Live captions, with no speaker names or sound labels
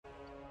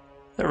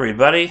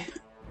Everybody,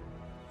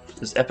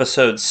 this is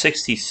episode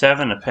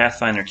 67 of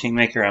Pathfinder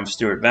Kingmaker. I'm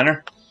Stuart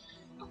Benner,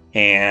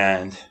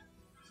 and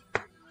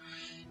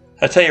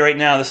I'll tell you right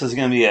now, this is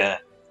going to be a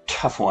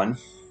tough one.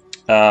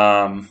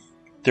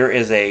 There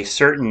is a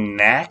certain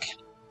knack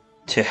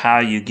to how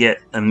you get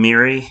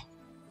Amiri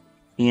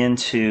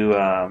into...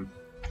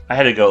 I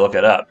had to go look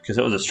it up because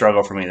it was a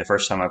struggle for me the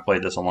first time I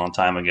played this a long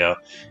time ago,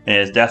 and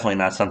it's definitely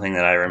not something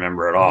that I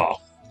remember at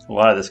all. A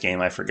lot of this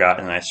game I've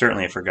forgotten, and I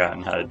certainly have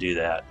forgotten how to do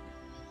that.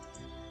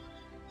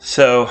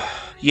 So,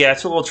 yeah,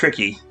 it's a little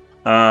tricky.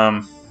 So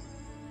I'm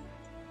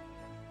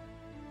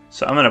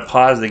going to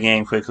pause the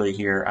game quickly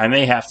here. I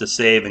may have to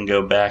save and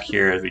go back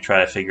here as we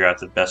try to figure out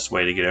the best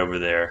way to get over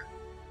there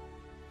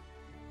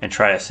and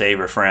try to save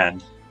her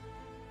friend.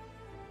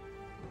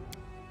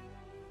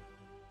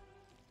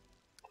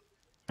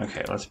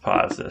 Okay, let's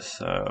pause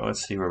this.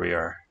 Let's see where we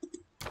are.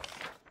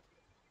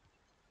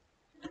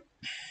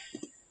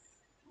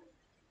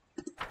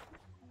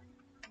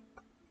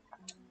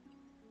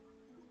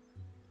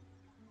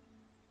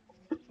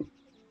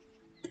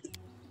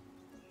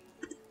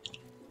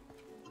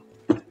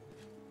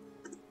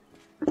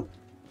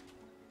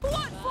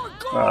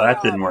 Oh,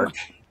 that didn't work.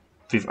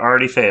 We've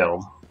already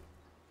failed.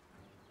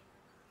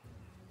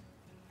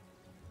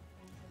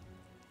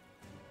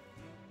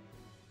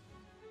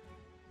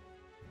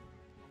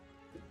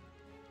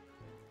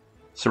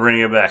 So we're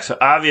going to go back. So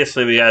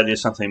obviously we got to do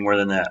something more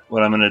than that.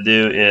 What I'm going to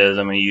do is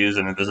I'm going to use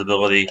an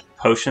invisibility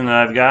potion that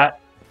I've got.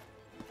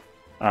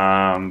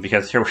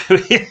 Because here we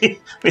only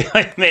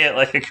made it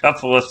like a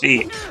couple of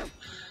feet.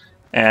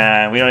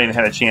 And we don't even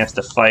have a chance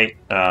to fight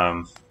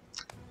Armag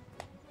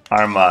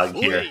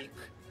here. Weak,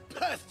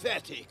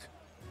 pathetic,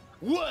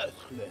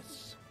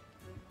 worthless.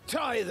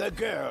 Tie the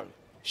girl.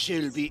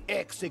 She'll be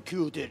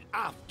executed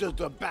after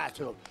the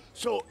battle,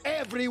 so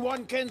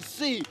everyone can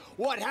see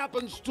what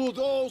happens to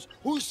those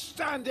who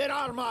stand in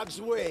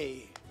Armag's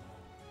way.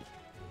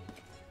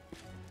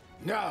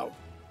 Now,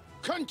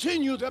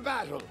 continue the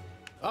battle.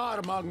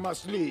 Armag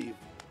must leave.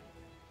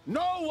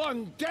 No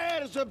one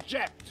dares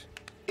object.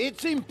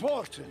 It's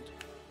important.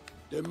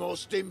 The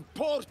most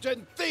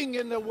important thing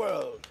in the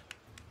world.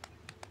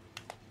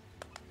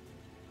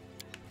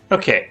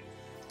 Okay,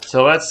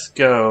 so let's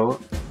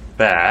go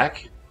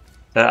back.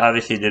 That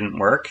obviously didn't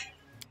work.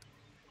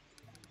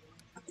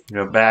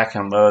 Go back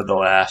and load the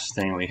last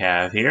thing we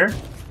have here.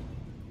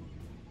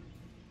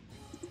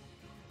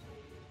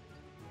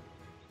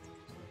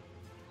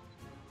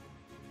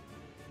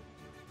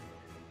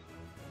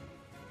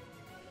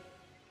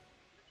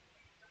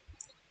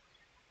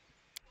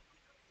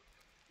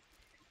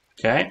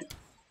 Okay.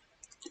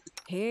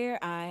 Here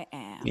I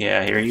am.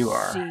 Yeah, here you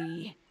are.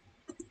 See.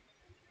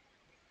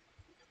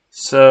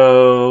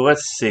 So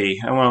let's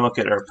see. I want to look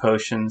at our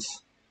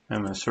potions.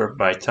 I'm going to sort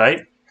by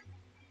type.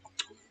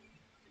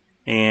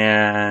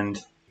 And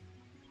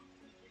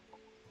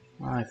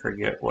I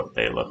forget what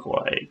they look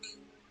like.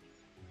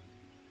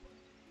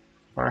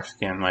 Bark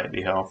skin might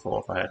be helpful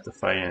if I have to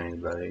fight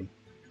anybody. I'm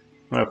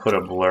going to put a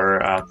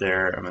blur out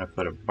there. I'm going to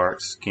put a bark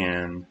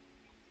skin.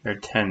 They're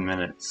 10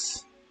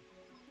 minutes.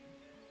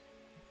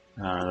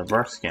 The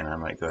bark skin I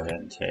might go ahead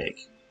and take.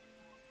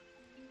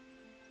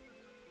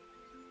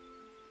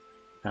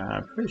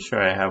 I'm pretty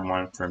sure I have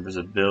one for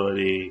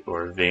invisibility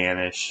or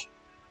vanish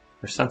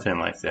or something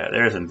like that.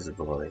 There's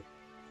invisibility.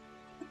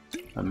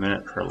 A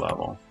minute per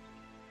level.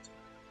 I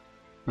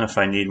don't know if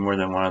I need more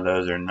than one of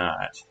those or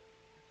not.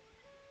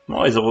 I'm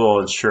always a little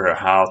unsure of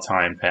how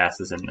time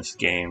passes in this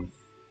game.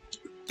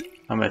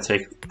 I'm going to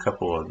take a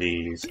couple of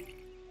these.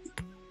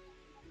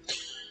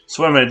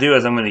 So what I'm going to do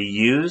is I'm going to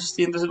use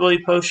the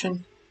invisibility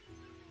potion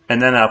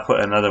and then I'll put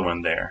another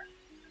one there.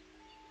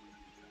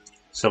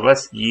 So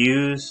let's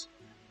use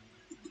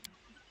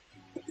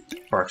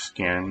bark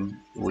skin.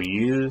 We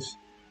use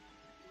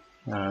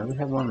we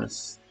have one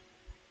that's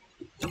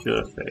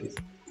Shield of Faith.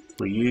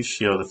 We use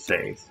Shield of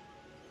Faith.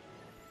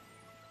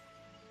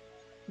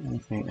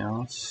 Anything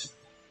else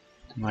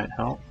that might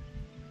help?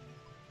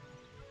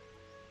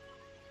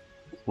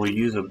 We'll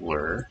use a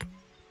blur.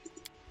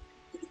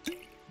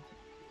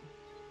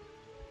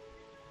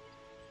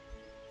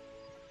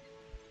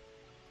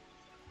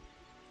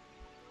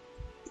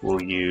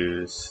 We'll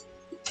use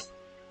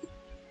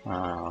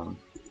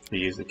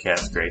the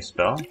Cast Gray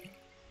spell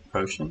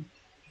potion,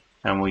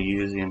 and we'll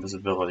use the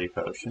invisibility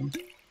potion.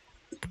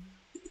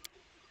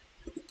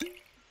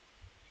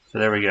 So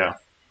there we go.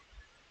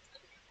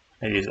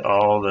 I use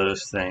all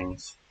those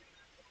things.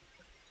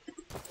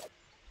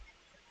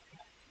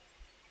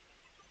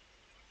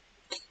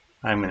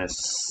 I'm going to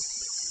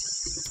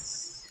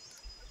save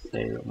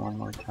it one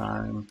more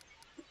time.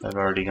 I've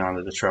already gone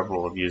to the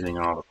trouble of using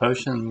all the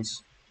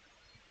potions.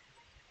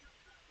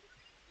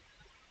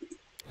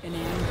 An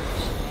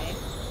ambush, eh?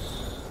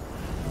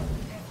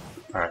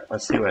 Alright,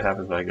 let's see what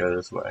happens if I go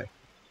this way.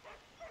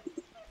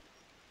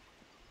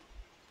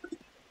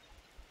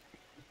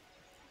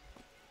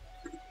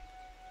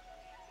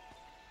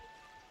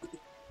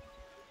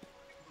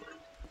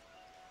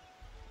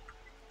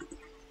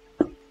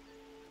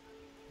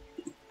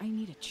 I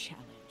need a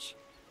challenge.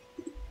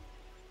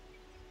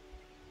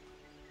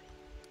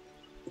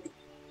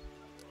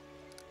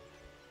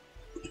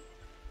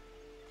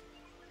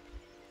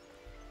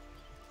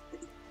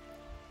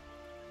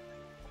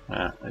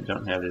 I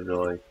don't have the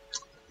ability.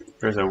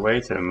 There's a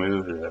way to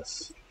move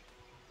this,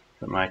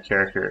 but my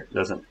character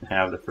doesn't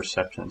have the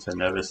perception to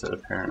notice it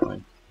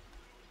apparently.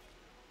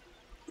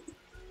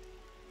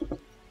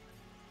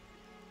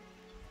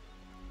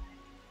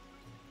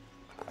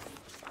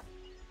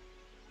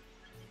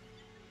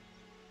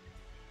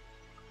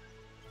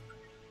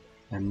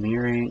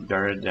 Amiri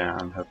darted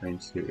down, hoping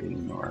to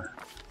ignore.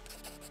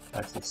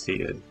 I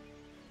succeeded.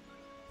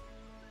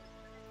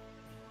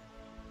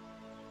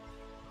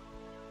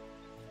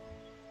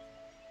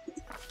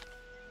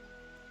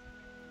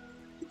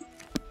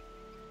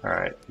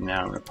 Alright,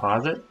 now I'm going to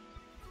pause it.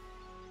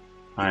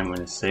 I'm going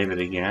to save it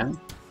again.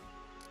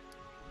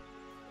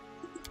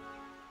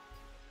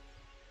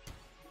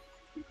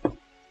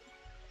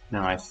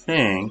 Now I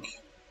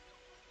think,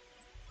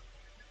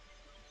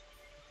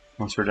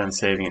 once we're done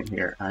saving it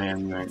here, I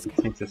am going to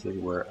think this is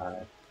where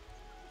I...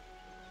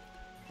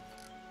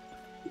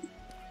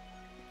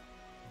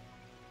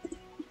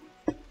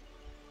 I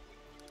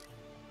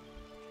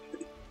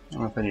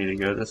don't know if I need to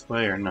go this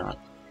way or not.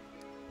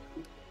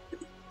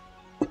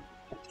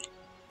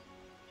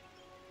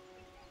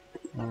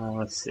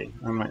 Let's see.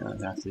 I might not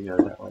have to go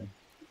that way.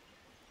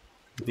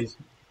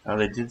 Oh,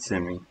 they did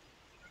send me.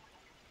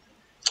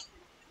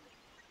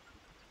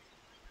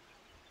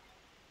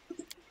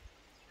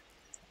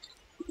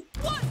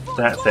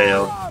 That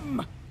failed.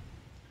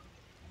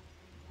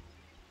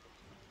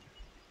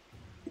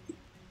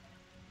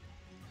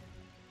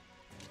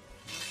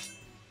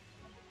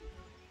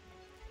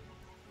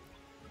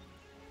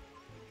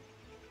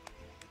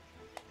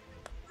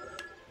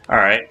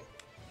 Alright.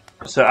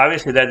 So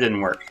obviously that didn't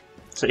work.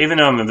 So even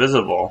though I'm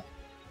invisible...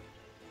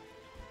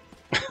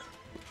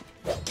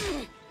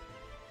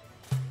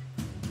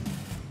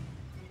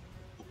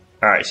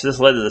 Alright, so this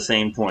led to the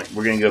same point.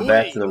 We're going to go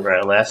back to where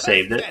I last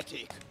saved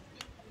it.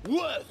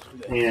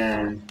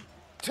 And...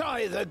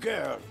 tie the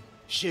girl.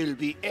 She'll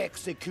be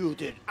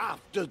executed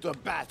after the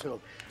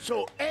battle,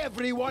 so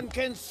everyone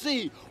can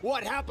see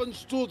what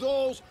happens to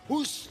those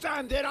who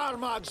stand in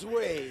Armag's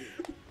way.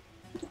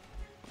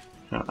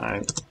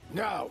 I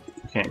Now,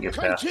 can't get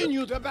past it.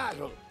 continue the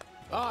battle.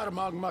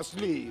 Armag must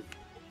leave.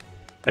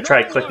 I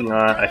tried clicking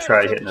on it, I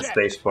tried hitting the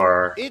space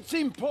bar, It's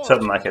important.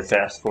 something like a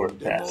fast forward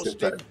The past most it,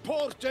 but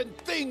important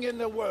thing in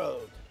the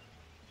world.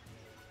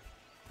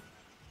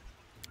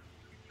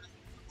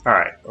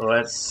 alright,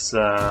 let's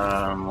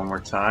one more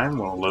time,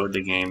 we'll load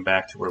the game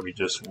back to where we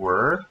just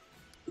were.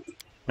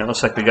 It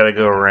looks like we gotta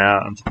go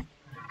around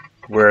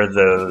where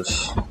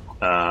those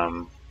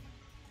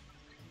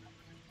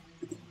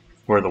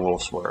where the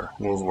wolves were.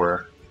 Wolves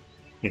were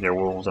either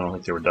wolves, I don't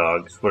think they were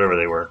dogs, whatever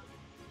they were.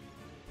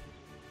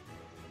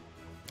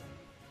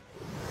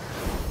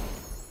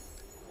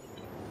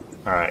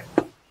 Alright.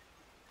 Oh,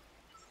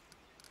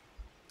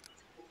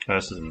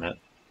 this isn't it.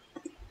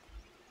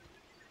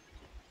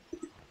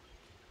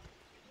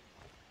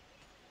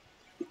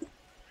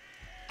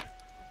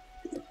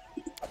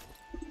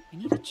 I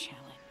need a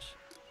challenge.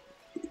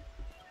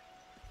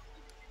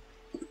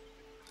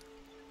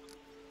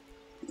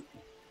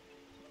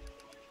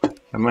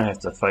 I might have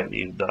to fight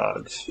these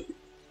dogs.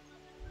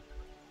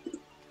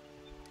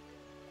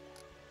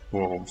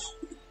 Wolves.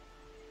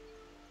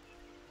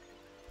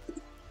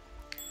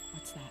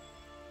 What's that?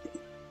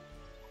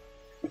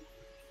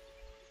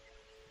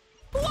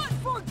 Blood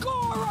for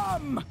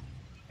Gorum!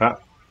 Ah,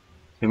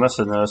 he must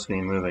have noticed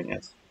me moving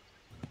it.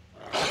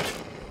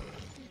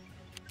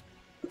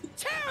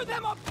 Tear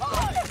them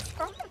apart!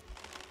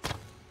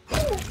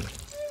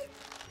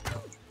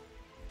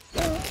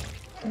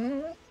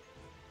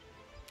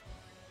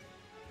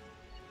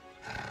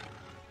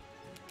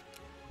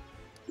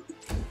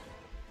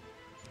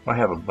 I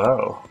have a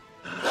bow.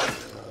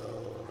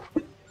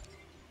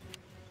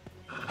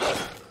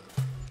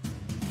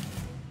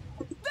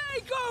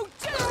 They go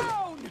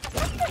down!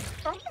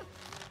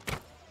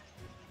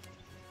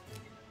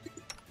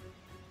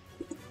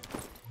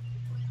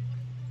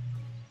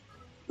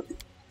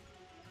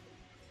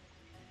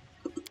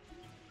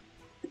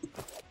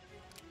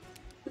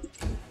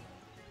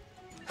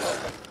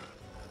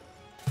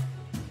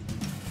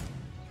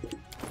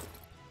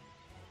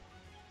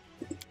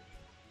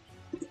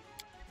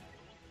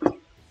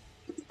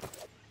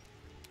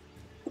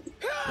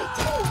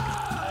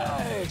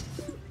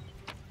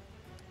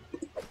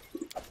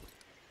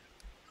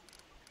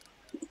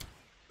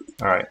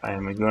 Alright, I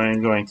am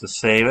going to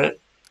save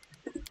it.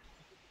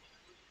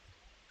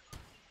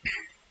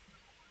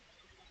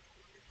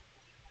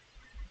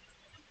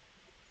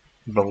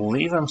 I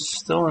believe I'm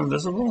still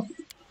invisible,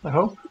 I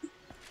hope.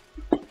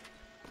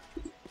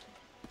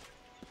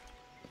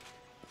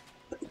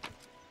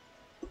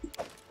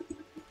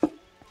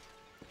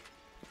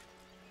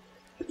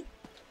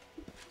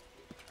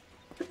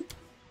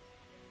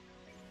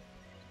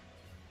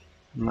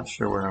 I'm not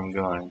sure where I'm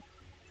going.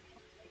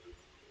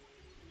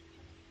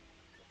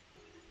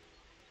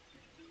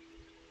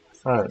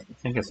 I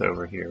think it's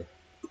over here.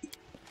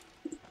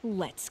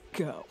 Let's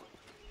go.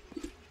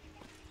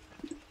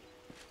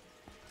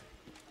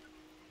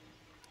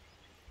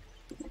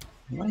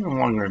 Am I no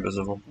longer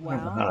invisible? I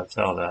don't know how to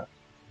tell that.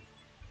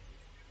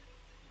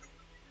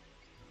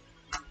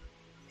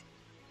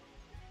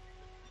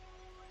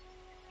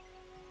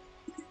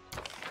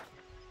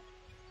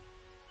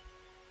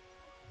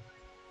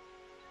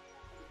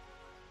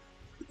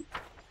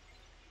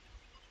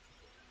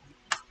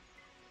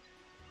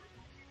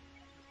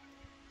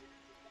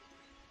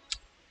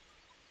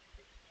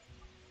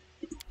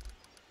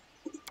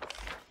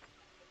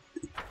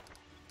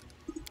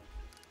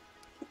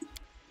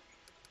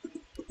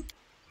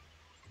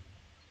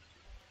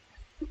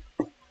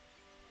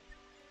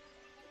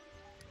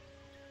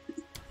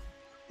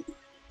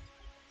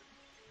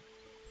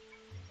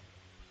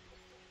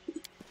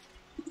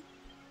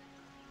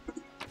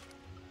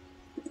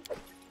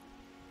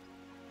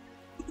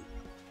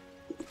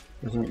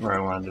 Isn't where I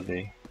wanted to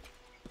be.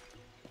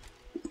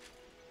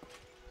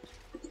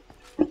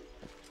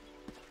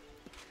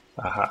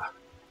 Aha.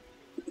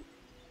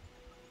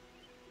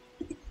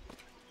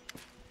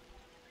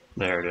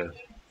 There it is.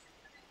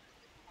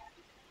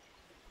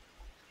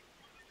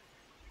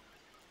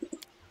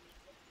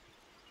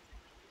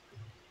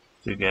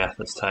 Dugath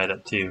is tied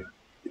up too.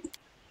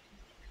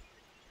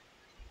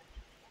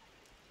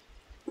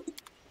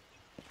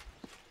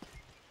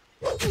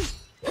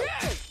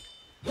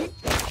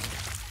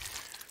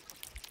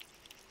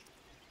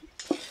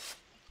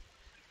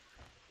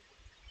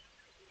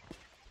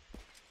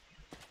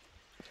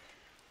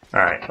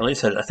 Alright, at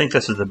least I think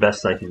this is the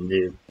best I can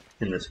do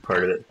in this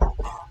part of it.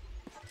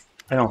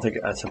 I don't think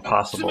that's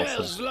impossible.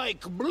 Smells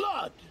like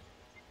blood.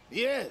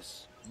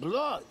 Yes,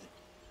 blood.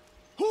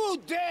 Who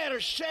dare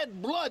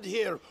shed blood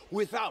here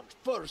without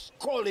first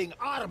calling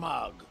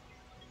Armag?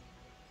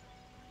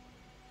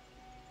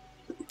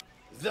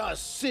 The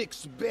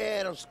 6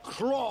 bears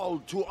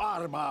crawled to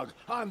Armag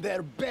on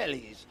their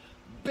bellies,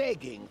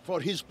 begging for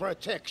his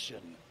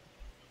protection.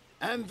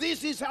 And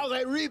this is how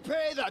they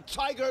repay the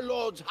Tiger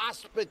Lord's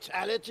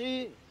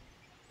hospitality?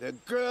 The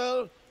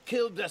girl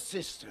killed the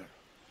sister.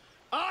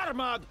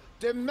 Armag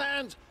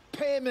demands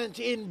payment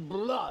in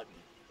blood.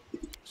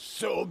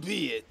 So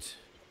be it.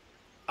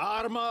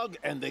 Armag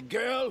and the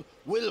girl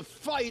will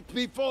fight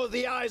before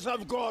the eyes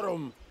of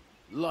Gorum,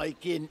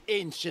 like in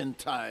ancient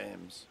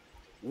times.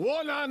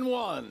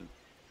 One-on-one.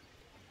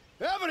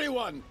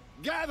 Everyone,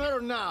 gather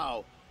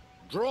now.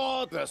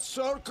 Draw the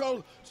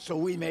circle so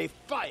we may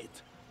fight.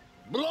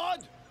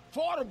 Blood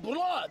for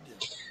blood.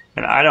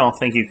 And I don't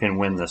think you can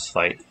win this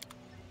fight.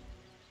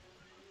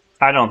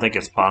 I don't think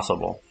it's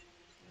possible.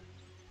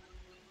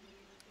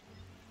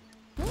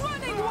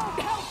 Running won't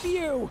help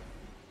you!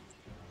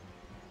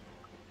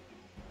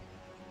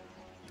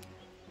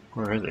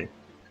 Where is he?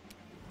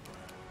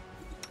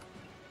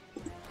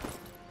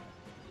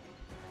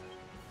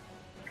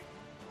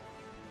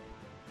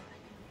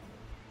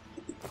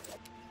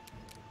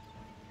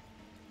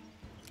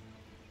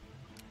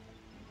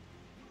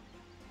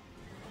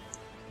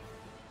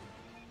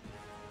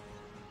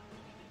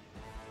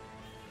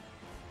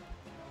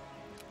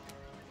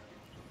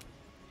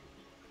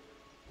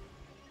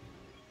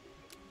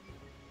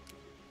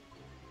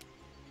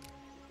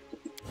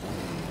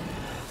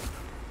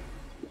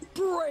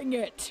 Bring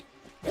it!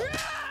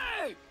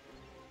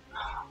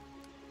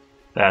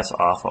 That's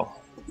awful.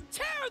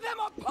 Tear them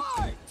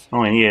apart!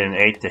 Only needed an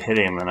 8 to hit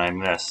him and I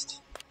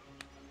missed.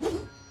 They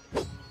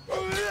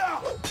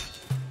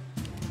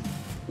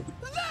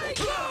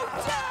go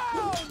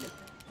down!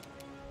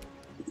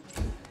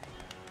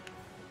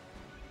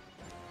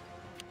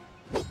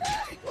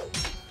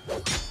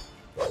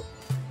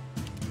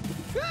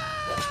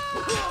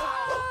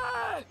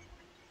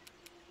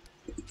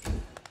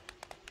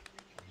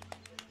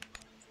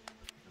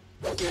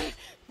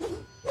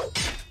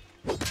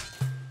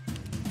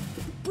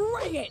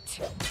 Bring it!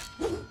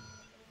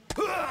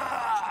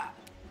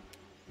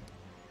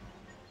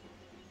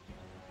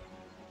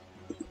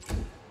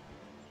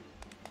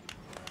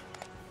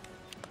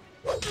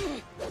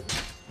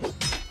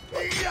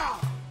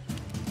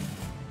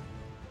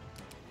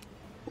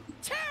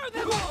 Tear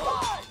them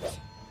apart!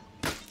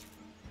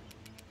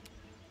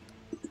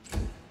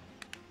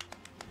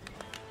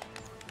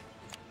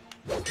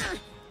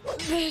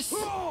 This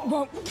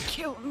won't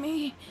kill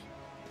me.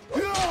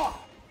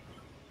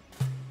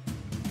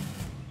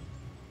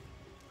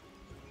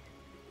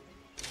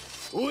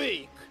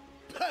 Weak,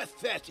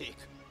 pathetic,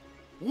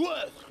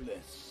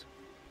 worthless.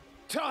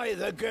 Tie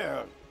the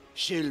girl.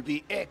 She'll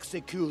be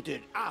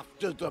executed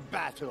after the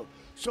battle,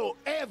 so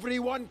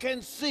everyone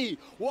can see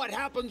what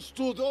happens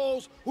to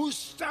those who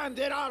stand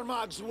in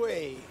Armag's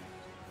way.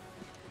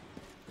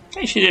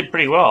 Hey, she did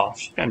pretty well.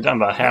 She got done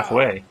about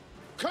halfway.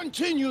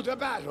 Continue the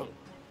battle.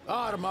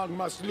 Armag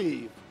must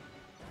leave.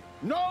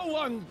 No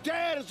one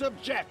dares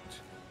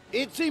object.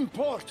 It's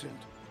important.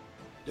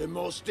 The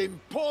most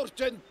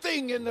important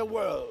thing in the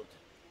world.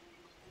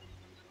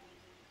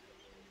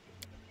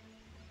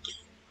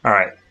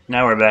 Alright,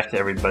 now we're back to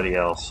everybody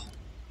else.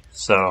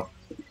 So,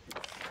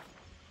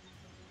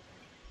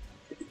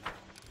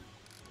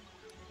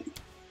 I'm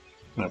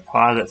going to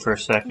pause it for a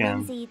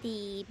second. Lindsay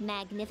the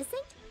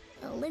Magnificent?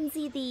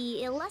 Lindsay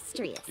the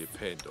Illustrious?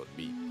 Depend on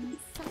me.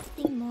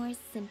 Something more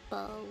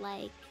simple,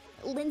 like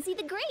Lindsay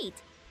the Great.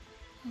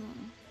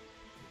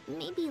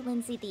 Maybe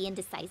Lindsay the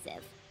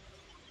Indecisive.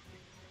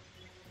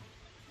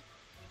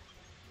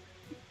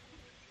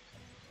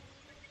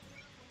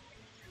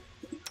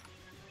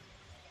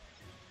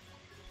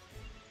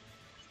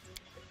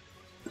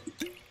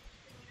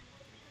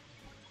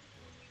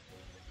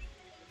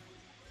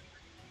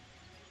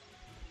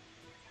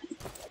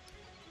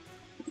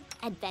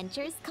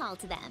 Adventures call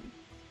to them.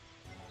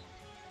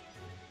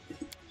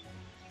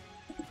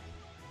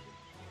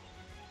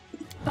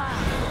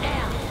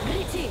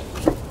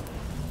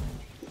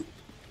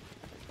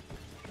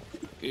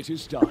 It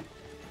is done.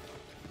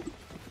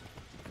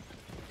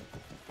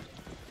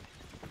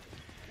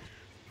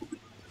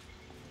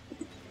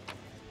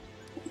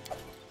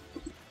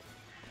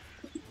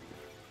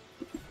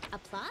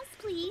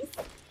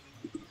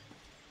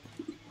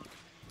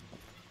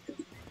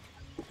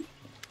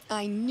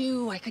 I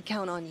knew I could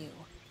count on you.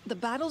 The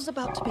battle's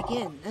about to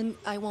begin, and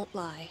I won't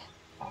lie.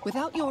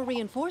 Without your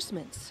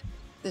reinforcements,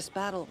 this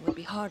battle would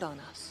be hard on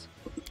us.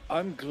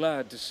 I'm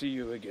glad to see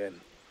you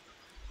again.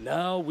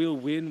 Now we'll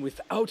win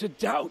without a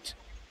doubt.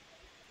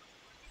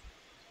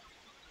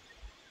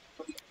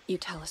 You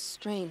tell a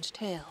strange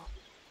tale.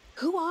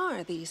 Who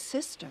are these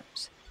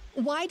sisters?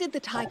 Why did the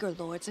Tiger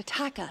Lords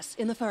attack us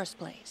in the first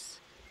place?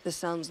 This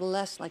sounds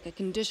less like a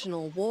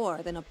conditional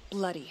war than a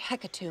bloody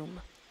hecatomb.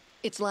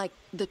 It's like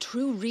the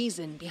true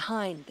reason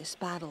behind this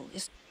battle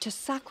is to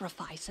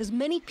sacrifice as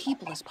many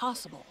people as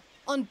possible,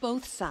 on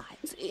both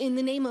sides, in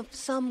the name of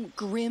some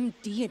grim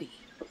deity.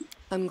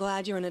 I'm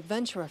glad you're an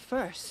adventurer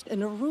first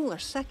and a ruler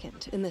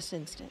second in this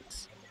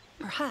instance.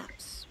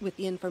 Perhaps, with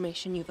the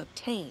information you've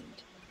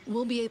obtained,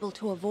 we'll be able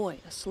to avoid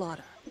a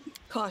slaughter.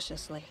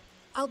 Cautiously,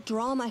 I'll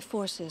draw my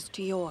forces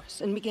to yours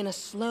and begin a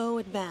slow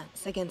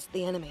advance against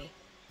the enemy.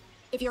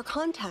 If your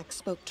contacts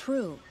spoke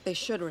true, they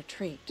should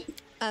retreat.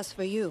 As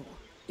for you,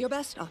 your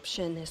best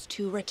option is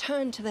to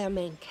return to their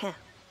main camp.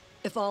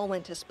 If all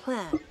went as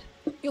planned,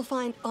 you'll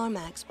find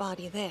Armag's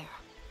body there.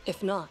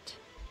 If not,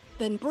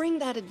 then bring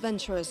that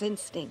adventurer's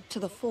instinct to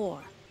the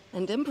fore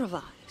and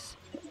improvise.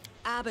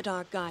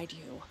 Abadar guide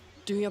you.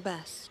 Do your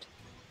best.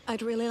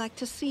 I'd really like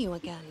to see you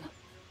again.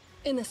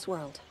 In this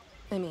world,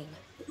 I mean.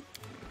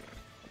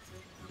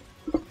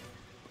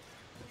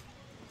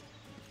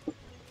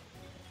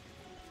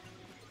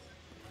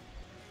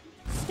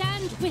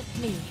 Stand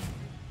with me.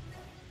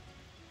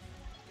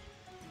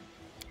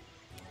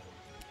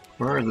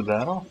 Where is the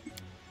battle?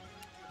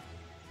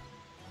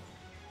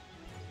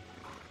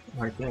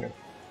 Right there.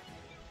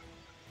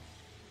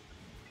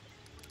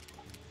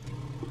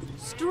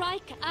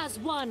 Strike as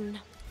one.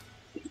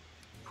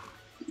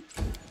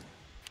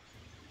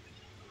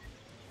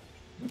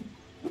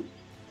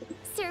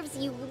 Serves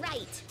you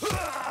right.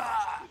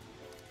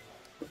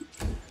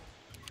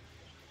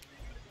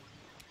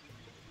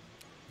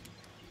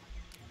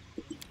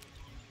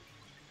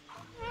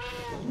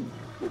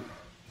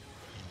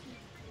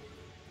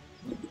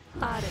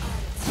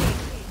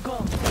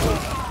 Go.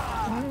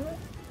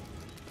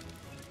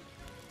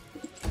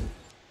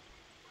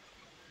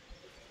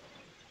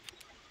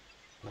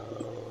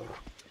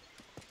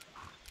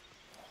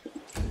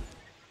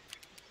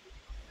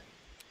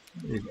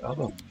 These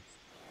other ones.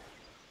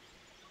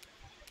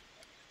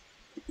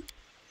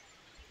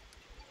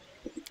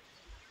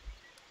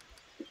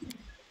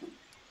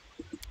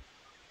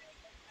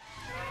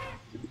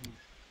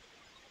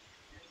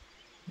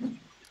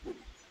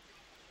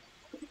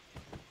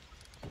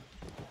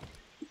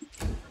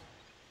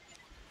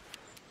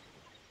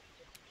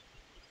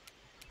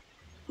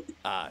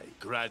 I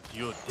grant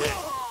you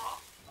death.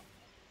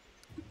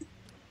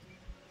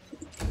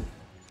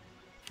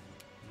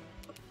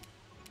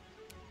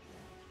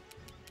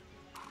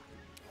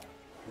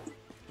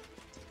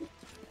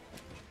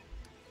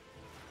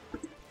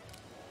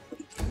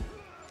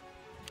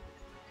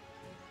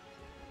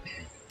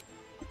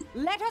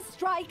 Let us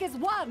strike as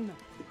one.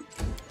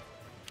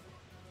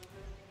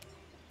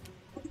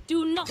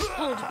 Do not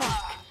hold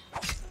back.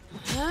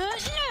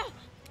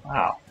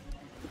 Wow.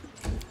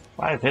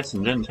 5 hits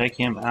and didn't take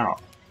him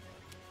out.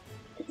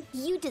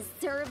 You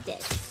deserved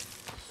it.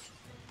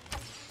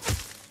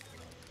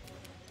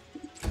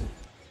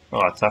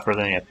 Oh, it's tougher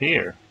than he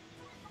appeared.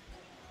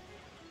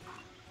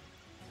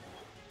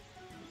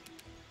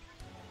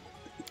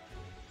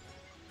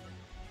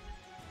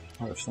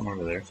 Oh, there's some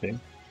over there too.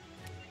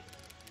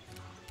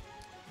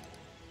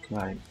 Can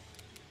I?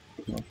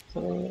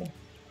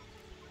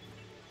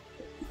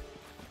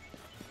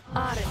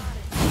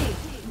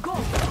 Go.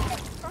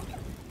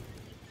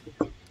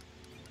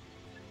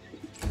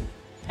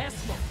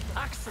 Esmo,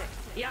 Axel,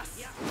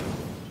 yes.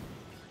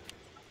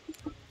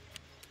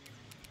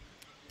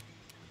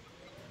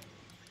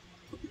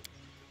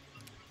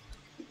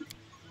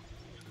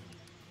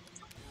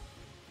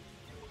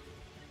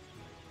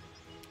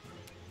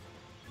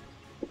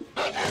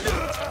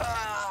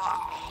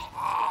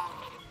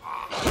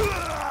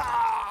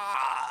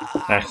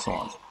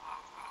 Excellent.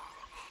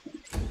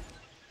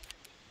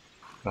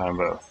 Got them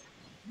both.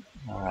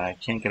 I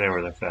can't get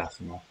over there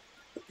fast enough.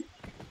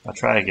 I'll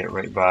try to get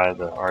right by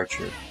the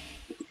archer.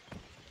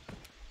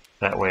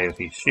 That way if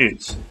he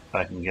shoots,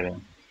 I can get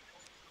him.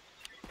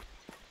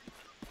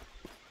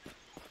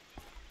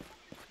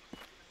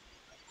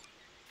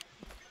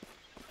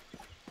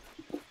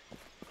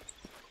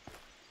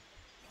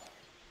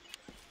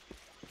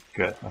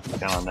 Good, I can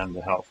count on them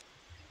to help.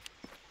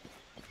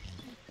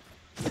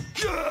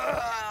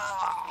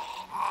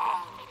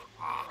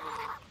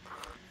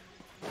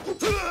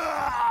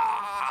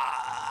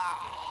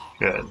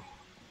 Good.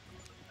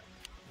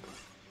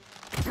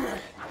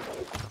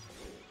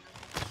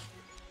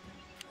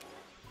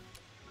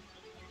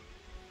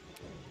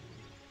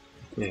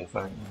 See if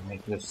I can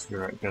make this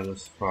go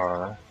this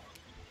far.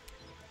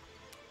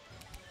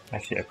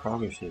 Actually, I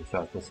probably should have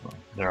shot this one.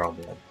 They're all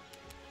dead.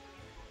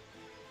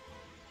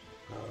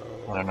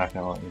 Well, they're not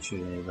going to let me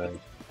shoot anybody.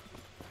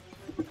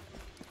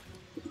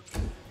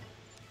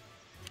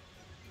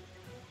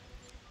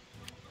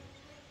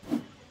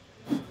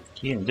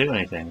 He didn't do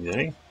anything, did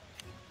he?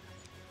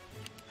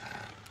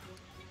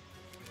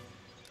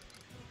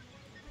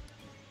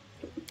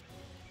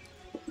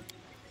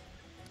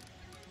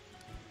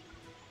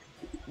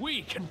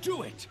 We can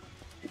do it!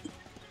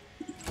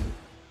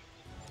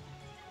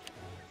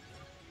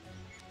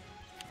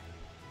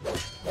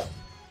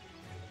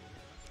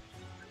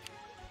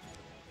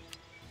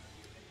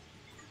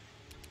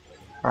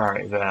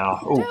 Alright, Val.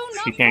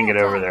 Oh, she can't get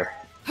over there.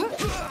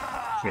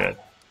 Good.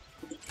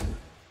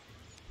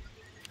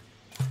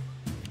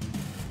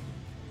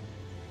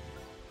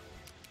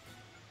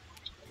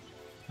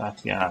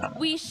 Tatiana.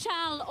 We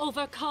shall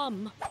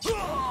overcome.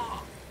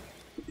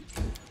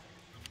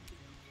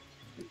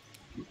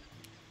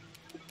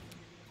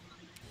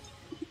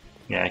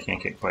 Yeah, I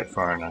can't get quite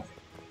far enough.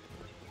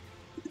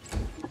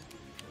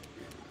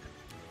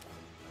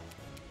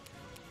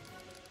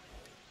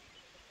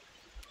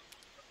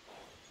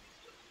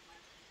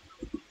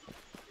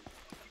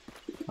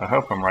 I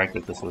hope I'm right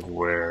that this is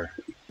where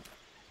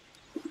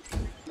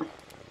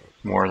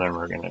more of them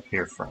are going to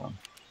appear from.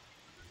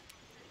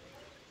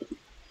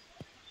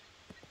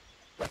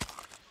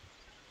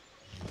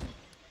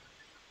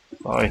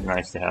 It's always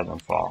nice to have them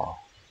fall.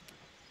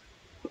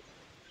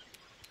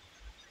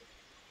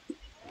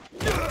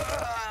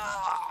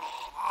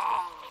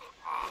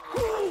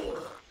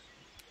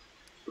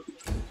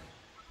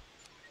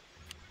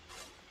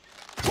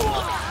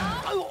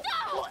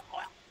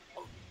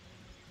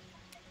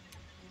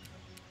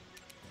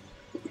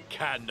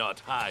 Cannot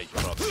hide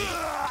from me.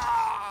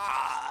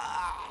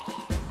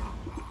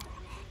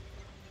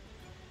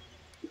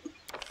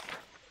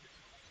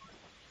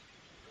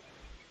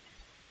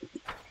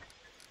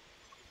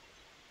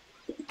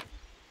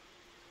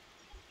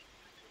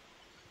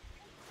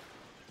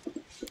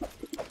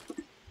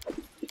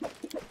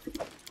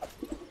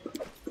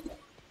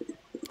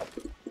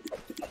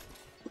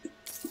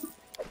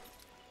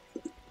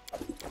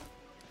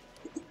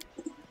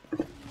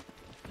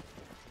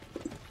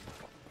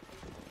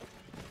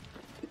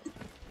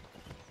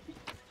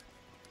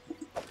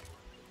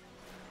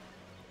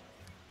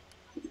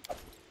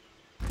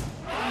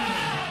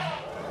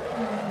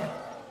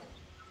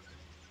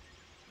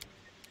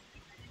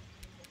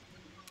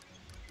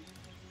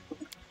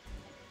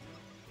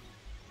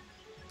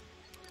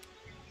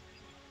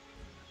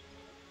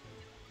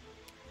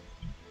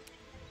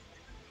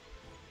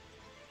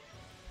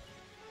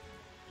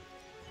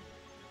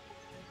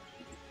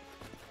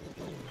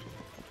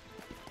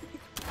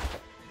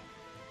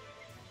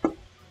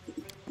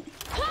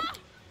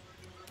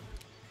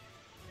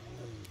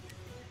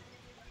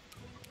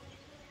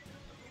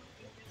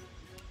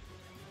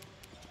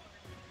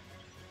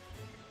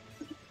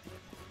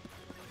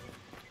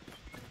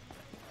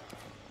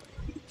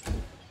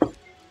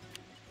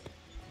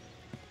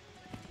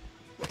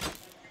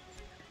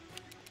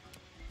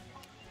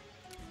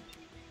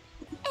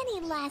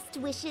 Any last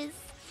wishes?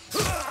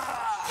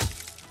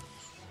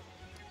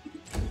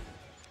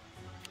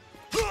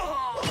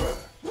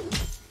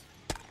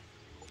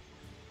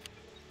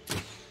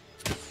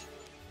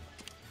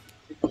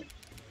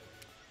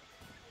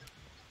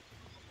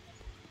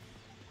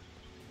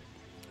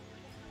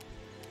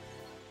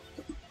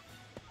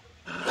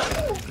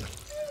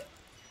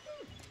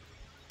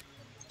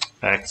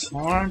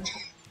 Excellent.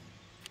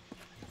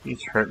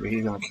 He's hurt, but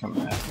he's going to come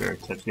after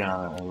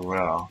Tatiana as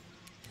well.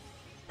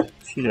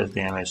 She does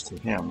damage to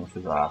him, which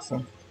is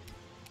awesome.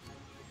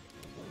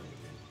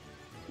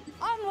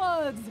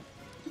 Onwards!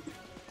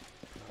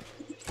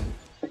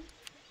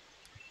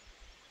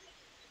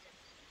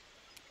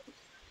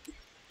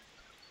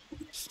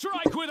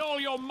 Strike with all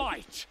your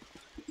might!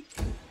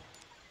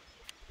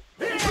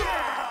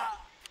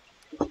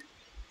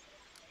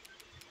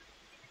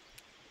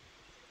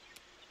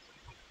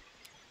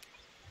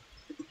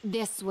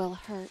 This will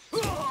hurt.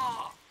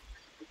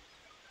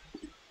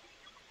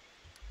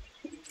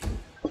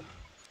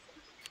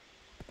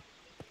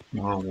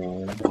 More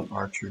wolves and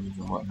archers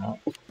and whatnot.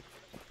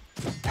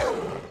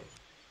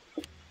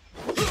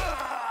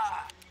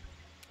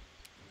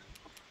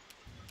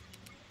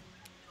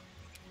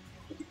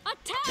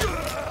 Attack!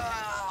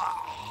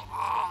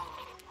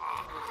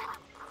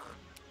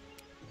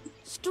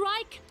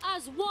 Strike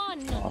as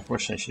one!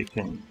 Unfortunately, she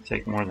couldn't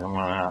take more than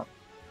one out.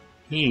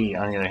 He,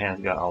 on the other hand,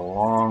 has got a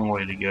long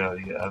way to go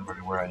to get over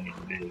to where I need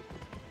to be.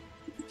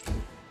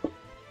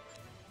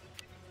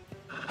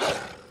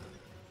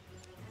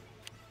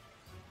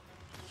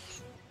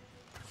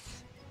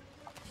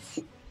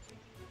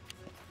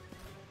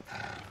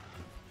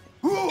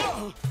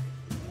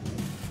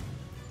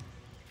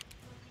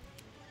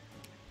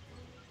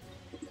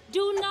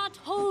 Do not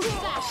hold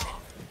back!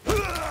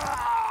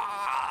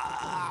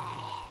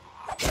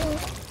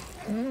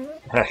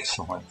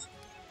 Excellent.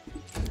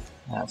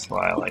 That's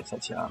why I like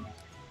Tatiana.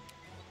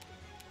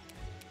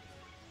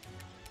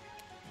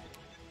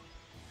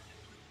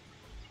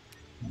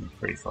 I'm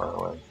pretty far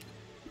away.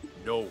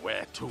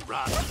 Nowhere to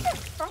run.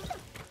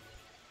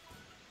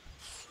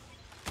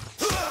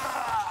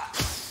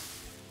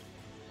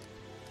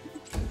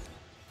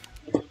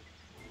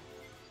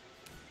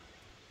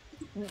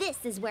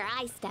 This is where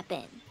I step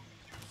in.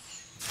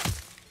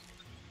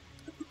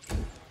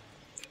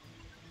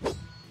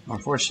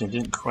 Unfortunately,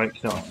 didn't quite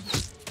kill him.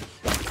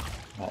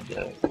 That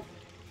did.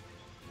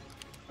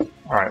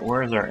 Alright,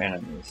 where's our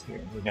enemies here?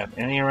 We got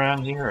any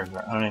around here, or is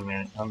our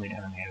only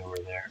enemy over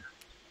there?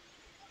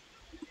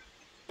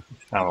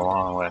 It's kind of a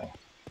long way.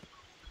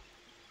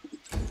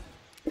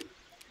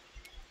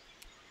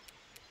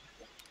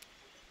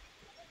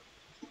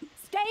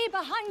 Stay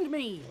behind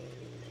me!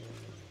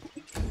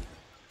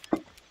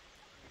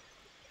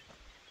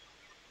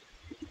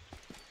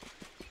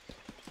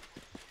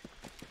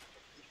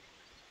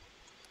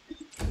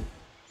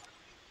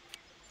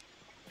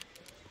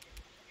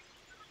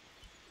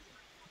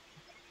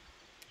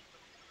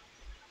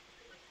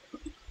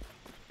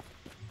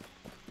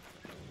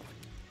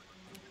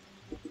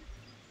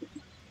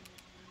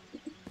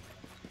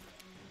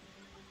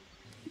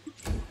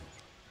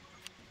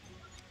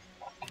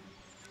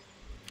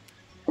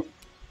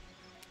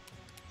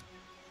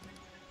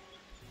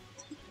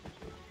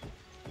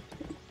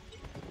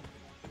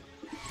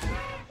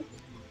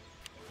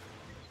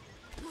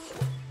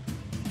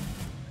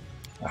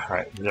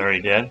 Alright, he's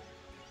already dead?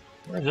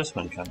 Where's this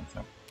one coming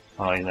from?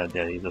 Oh, he's not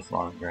dead, he's just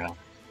on the ground.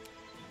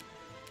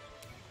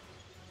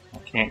 I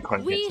can't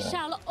quite We get to him.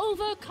 shall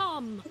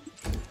overcome!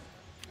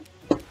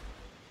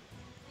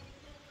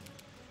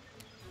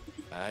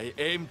 I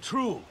aim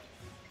true.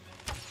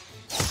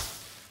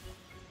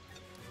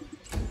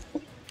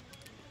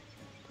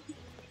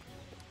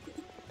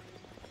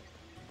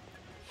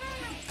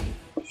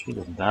 She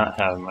does not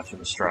have much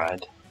of a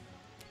stride.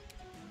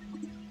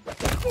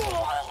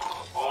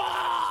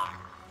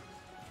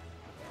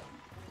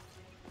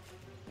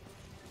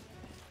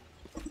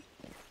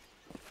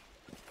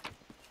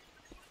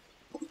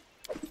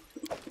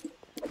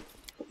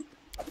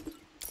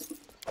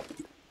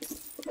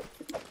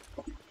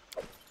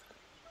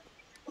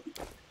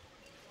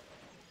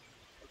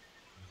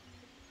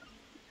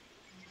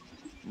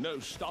 No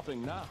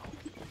stopping now.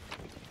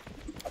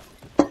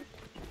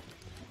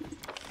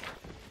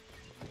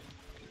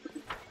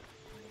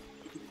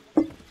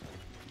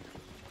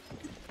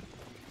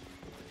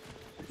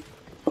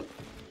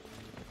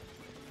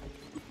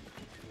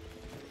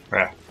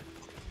 Right.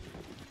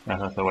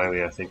 That's not the way we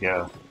have to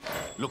go.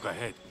 Look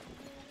ahead.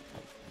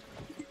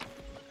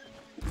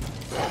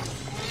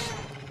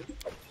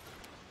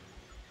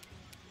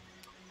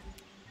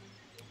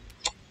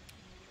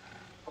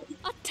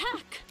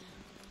 Attack!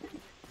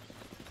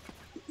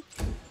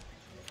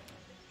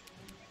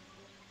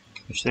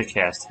 I should have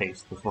cast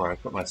haste before I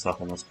put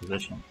myself in this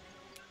position.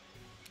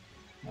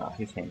 Oh,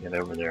 he can't get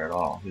over there at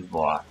all. He's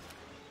blocked.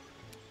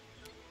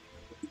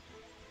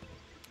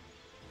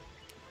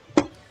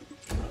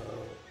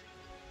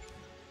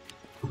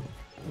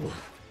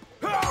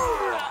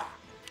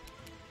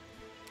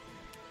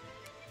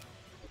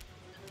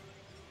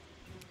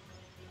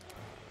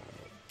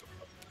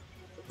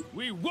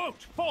 We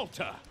won't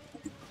falter.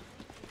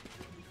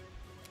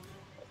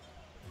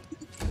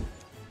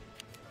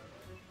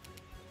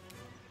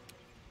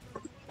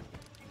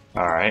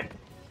 Alright.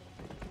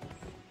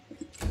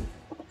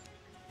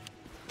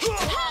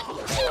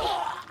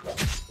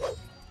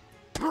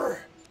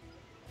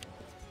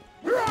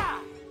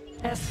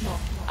 Esmo,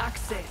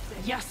 access,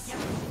 yes.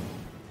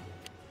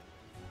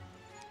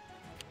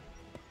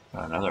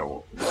 Another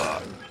log.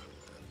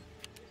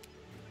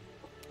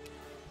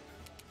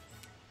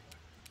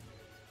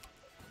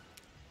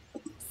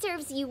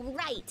 Serves you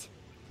right.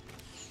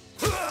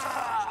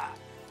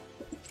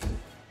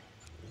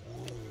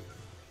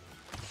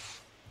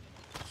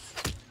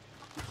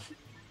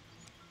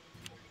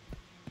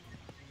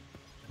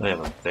 They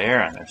have a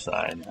bear on their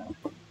side now.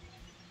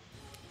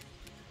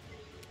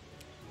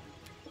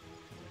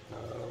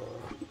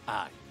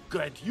 I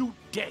grant you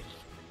death.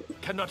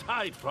 Cannot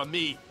hide from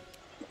me.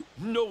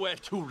 Nowhere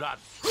to run.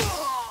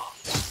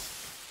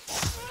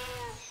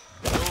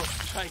 No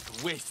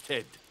strike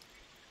wasted.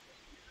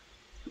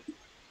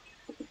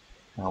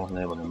 I wasn't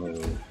able to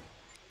move.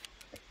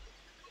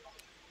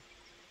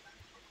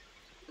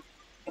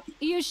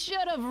 You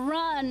should have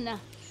run!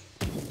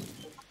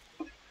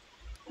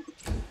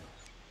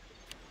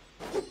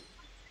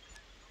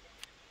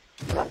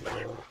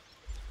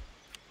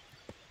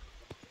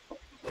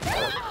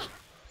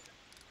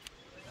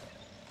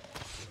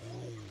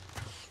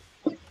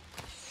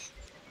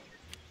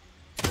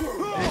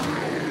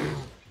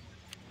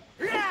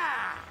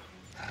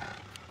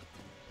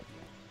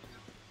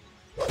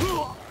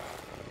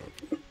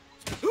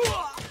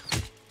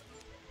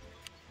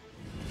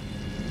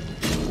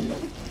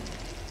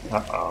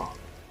 Uh-oh.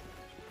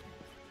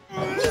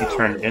 She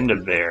turned into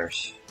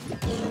bears.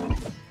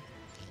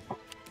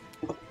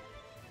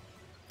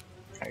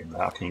 Okay,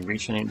 now can you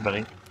reach anybody?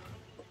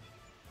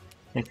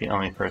 I think the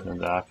only person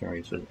that I can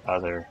reach is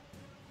other.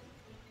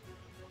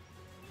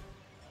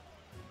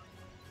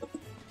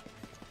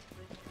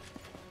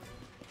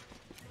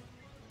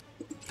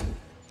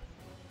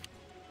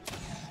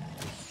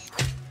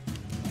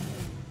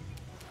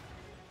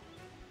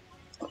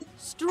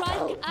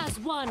 Strike as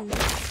one!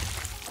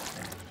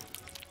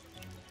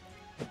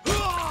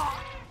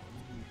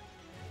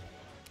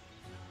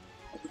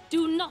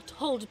 Do not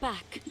hold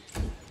back.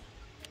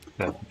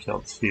 Got to kill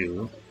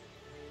 2.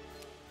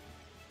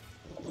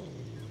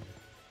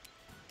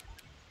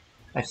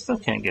 I still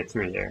can't get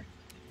through there.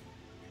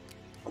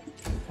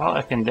 All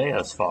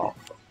Ekendea's fault.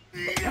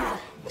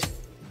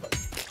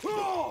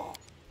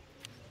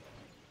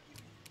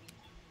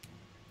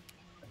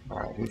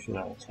 Alright, who should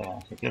I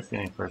attack? I guess the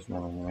only person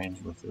I'm in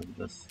range with is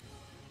this.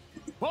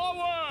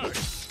 Forward!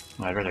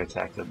 I'd rather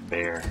attack the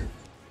bear.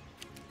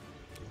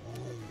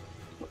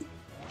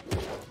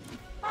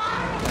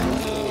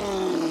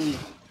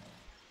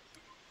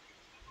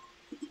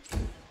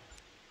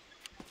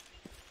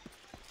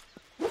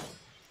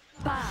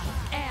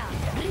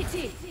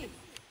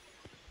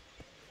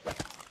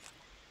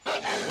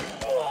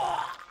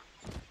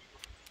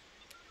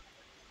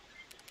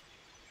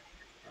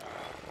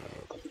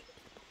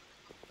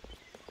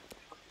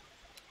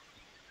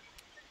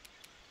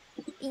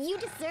 You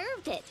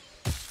deserved it.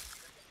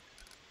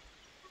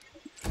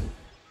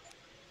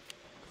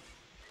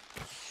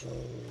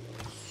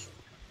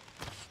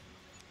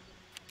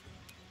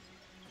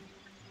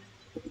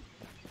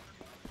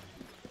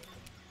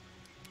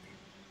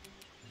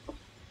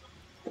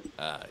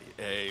 I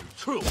aim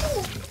true.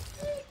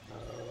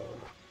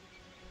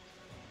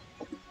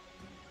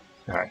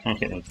 Alright, can't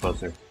get any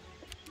closer.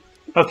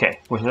 Okay,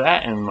 with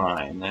that in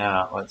mind,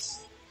 now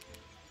let's...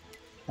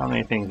 How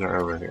many things are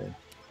over here?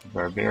 The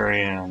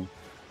barbarian,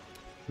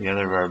 the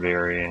other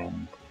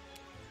barbarian.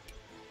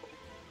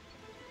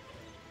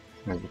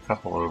 There's a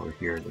couple over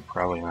here that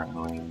probably aren't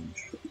in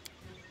range.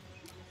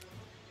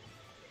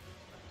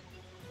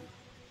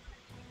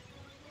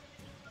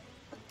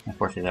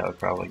 Unfortunately, that would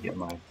probably get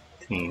my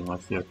team.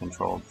 Let's do a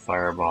controlled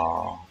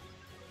fireball.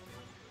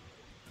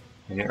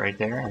 Is it right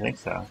there? I think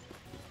so.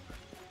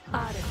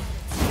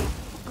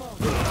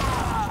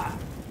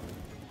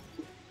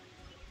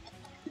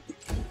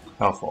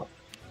 Helpful.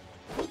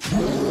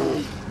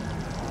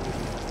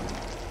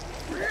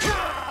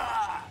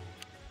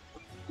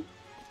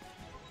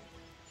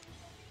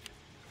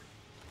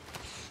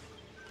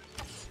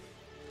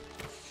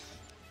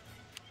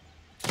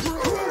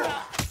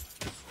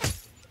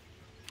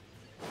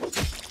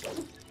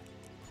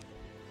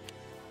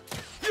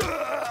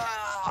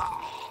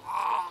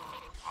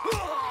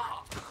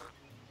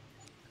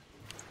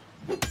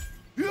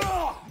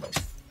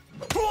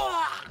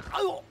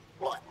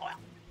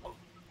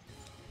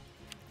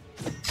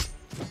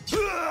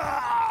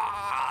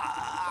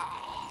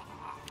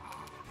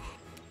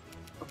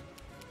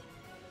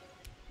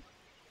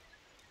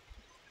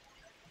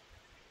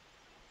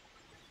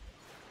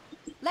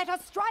 Let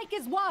us strike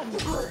as one.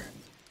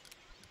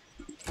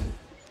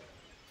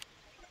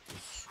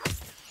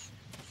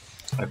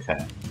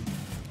 Okay.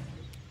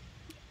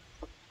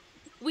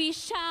 We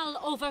shall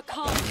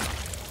overcome.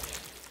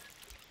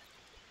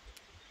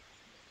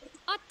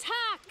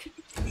 Attack!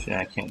 Shit,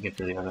 I can't get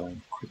to the other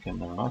one quick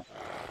enough.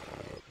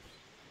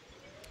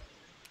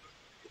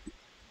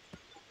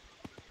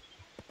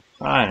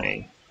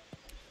 Finally.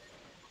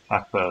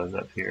 Akbo is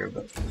up here,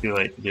 but too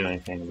late to do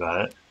anything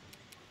about it.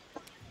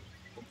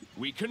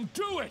 We can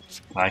do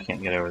it! I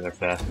can't get over there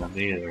fast enough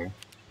either.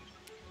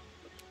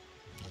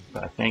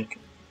 But I think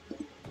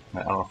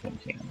my elephant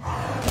can.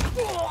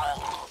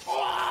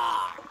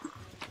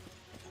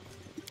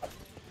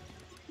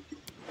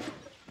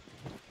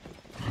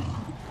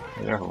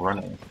 They're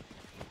running.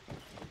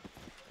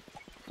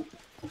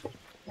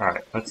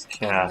 Alright, let's And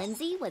cast.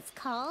 Lindsay was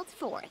called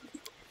forth.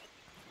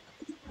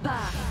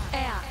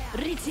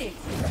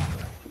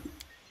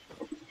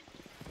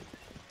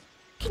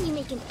 Can you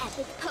make an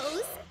epic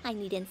pose? I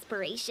need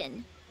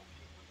inspiration.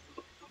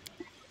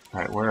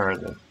 Alright, where are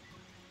they?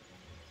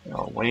 They're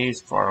ways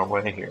far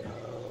away here.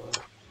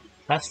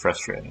 That's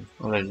frustrating.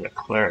 Well, there's a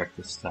cleric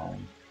this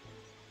time.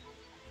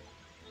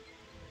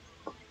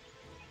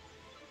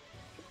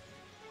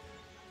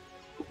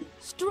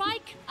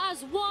 Strike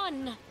as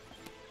one.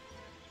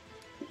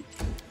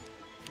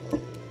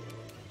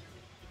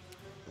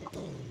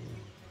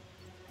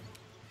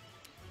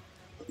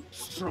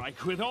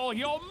 Strike with all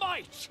your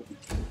might!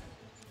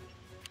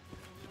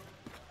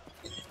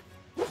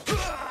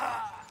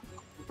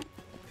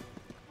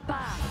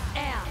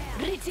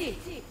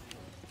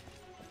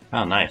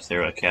 Oh, nice. They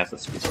were able to cast a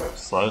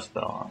slow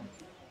spell on.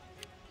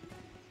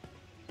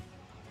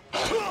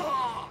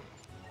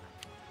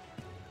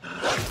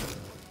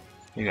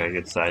 You got a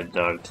good side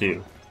dog,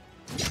 too.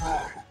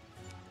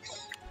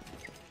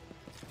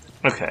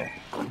 Okay.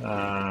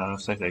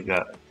 Looks like they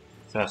got...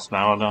 Is that a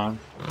Smilodon?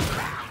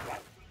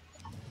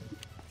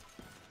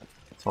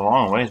 It's a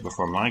long ways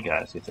before my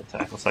guys get to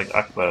attack. Looks like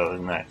Akbo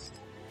is next.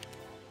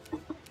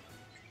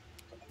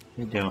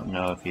 We don't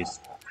know if he's...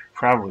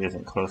 Probably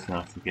isn't close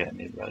enough to get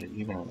anybody.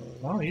 Even...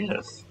 Oh, he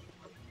is.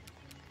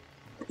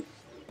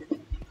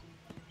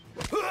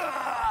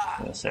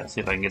 Let's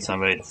see if I can get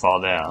somebody to fall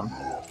down.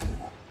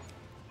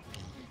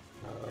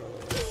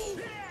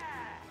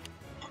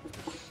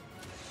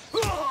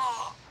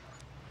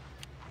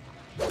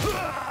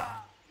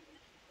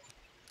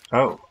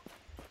 Oh.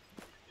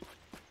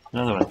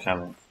 Another one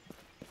coming.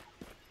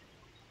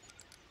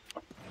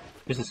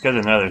 This is good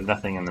to know there's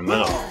nothing in the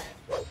middle.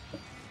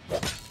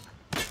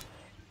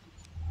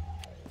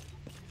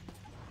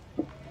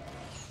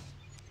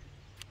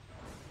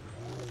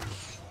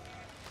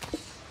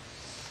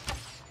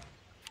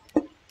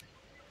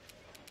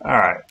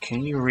 Alright,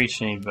 can you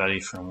reach anybody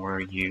from where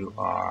you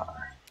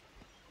are?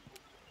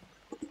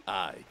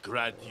 I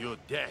grant you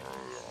death.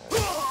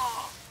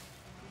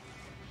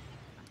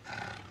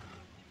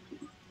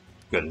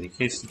 Good, it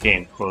keeps the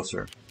game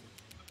closer.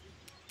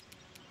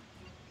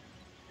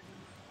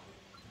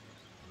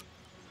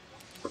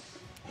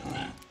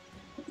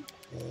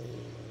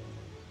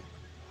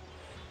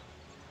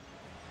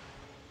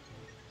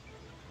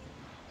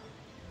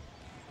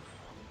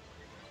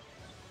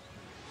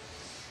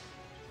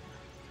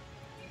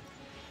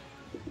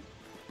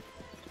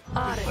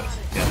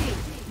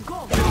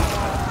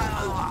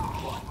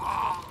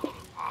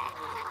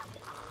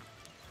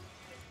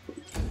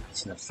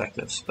 It's an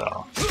effective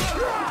spell.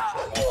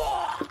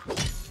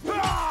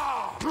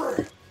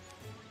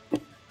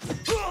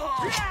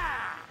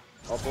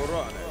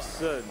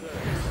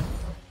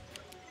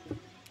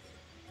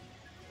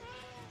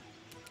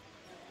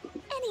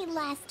 Any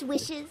last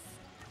wishes?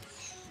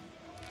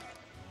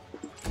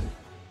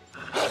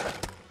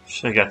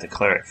 Should have got the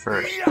cleric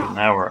first, but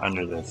now we're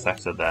under the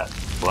effect of that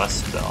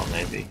bless spell,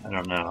 maybe. I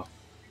don't know.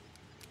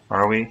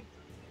 Are we?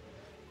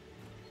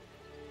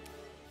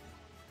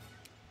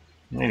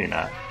 Maybe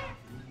not.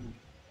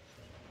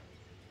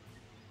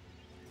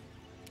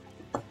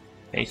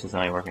 Ace is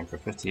only working for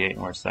 58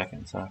 more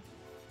seconds, huh?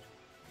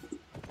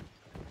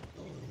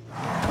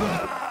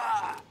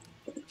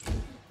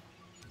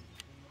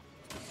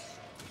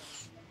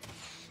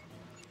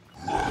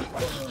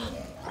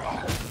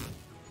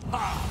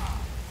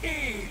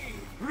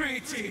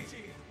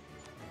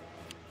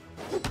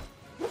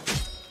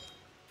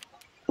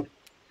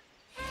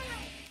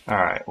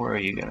 Alright, where are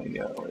you gonna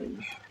go?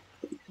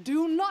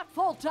 Do not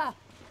falter.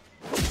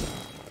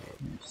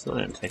 Still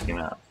didn't take him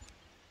out.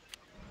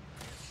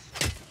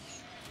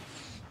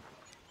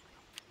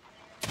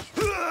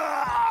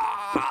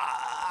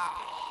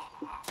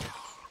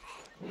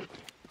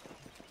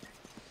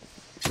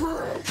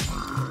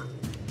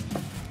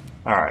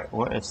 Alright,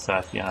 what is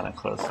Tatiana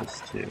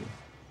closest to?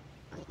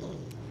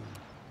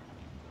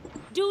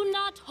 Do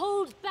not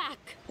hold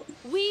back.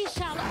 We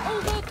shall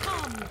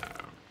overcome.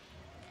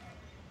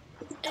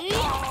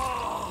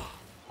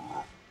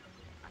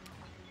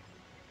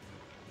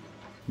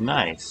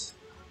 Nice.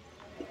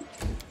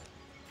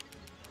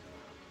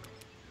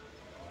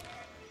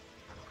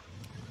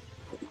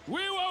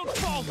 We won't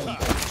falter.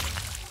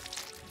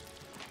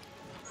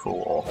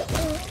 Cool.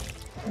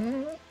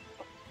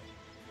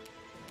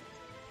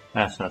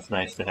 That's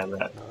nice to have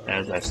that.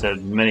 As I've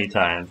said many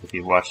times, if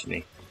you've watched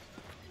me,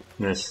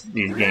 these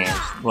games,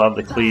 love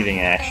the cleaving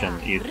action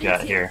that you've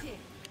got here.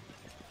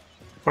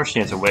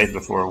 Fortunately, it's a ways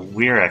before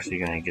we're actually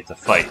going to get to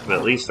fight, but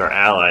at least our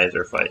allies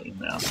are fighting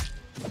now.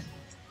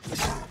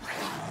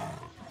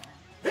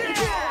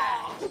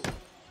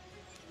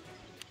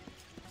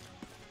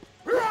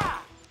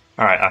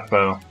 Alright,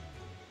 Akbo.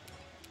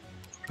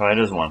 Oh, that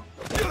is one.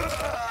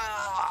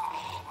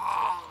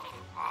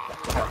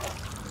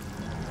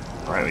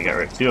 Alright, we got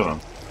rid of two of them.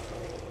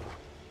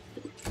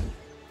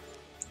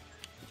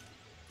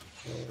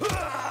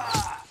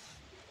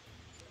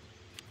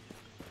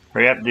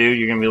 Hurry up, dude.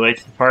 You're gonna be late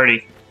to the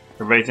party.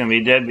 Everybody's gonna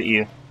be dead but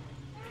you.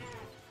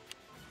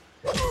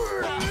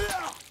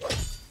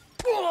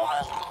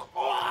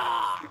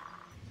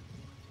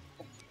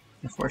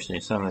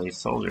 Unfortunately, some of these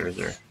soldiers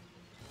are...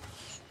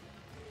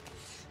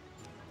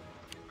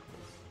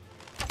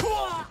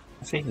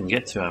 If he can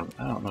get to him,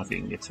 I don't know if he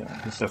can get to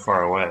him. He's so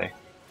far away.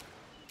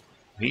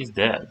 He's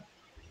dead.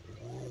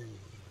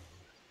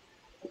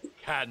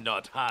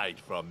 Cannot hide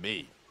from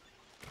me.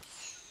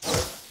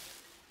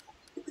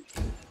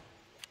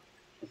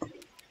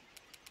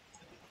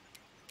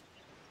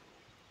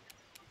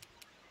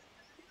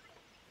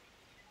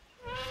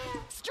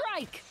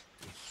 Strike!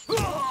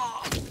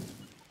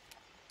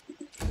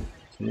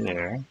 Two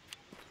there.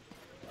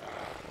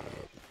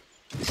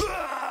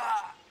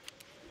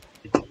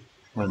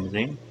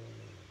 Lindsay.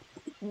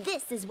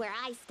 This is where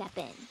I step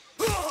in.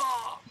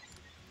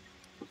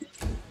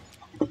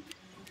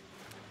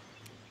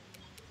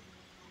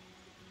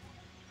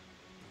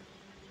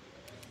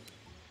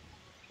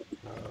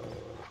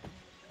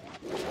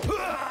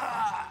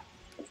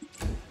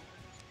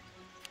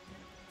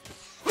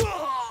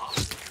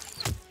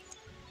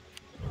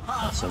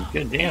 That's some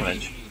good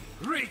damage.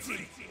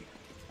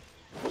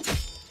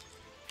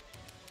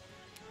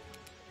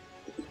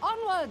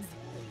 Onwards.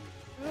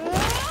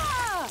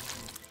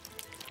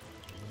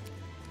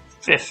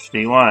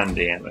 51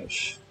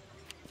 damage.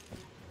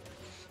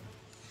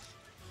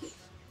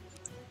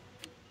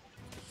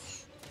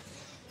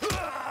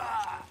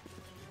 I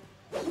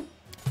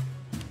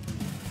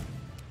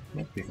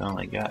think we've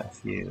only got a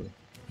few.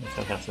 I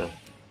think that's a...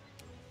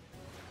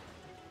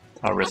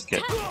 I'll risk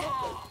it.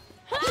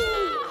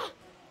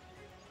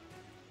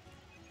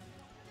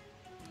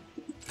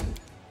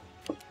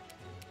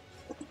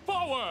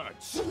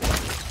 Forwards!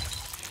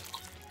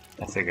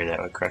 I figured that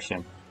would crush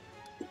him.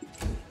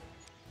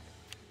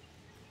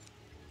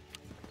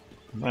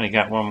 I've only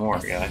got one more,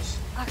 guys.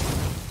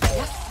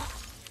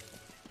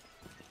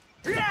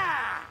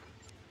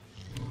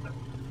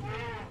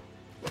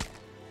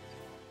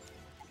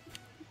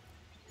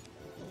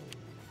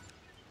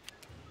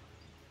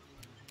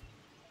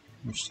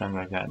 much time do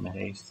I got in the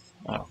haste?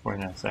 Oh,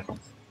 49 seconds.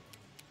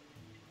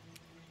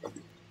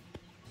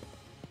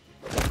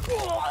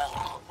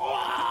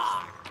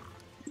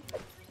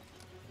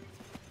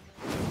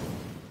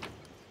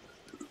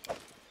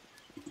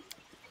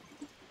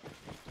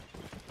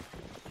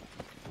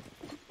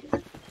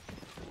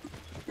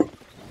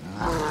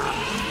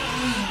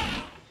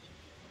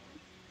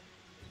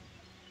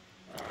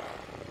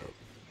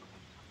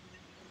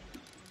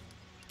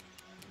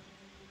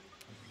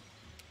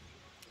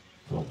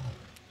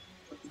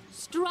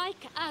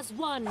 Strike as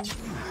one.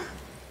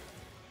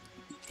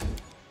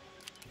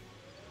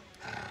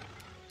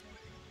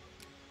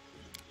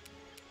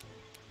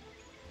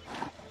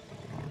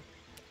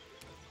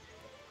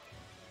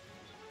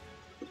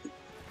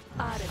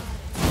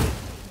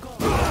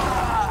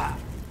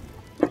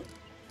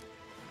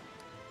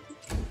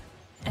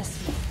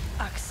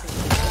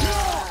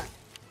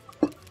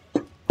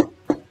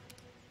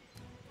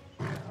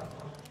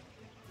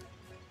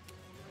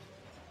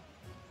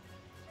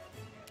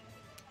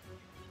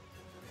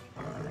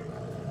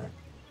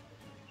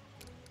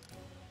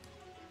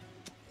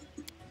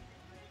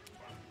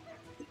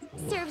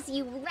 Serves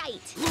you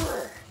right.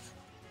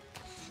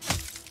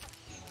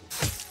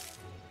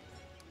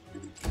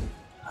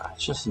 I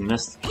just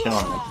missed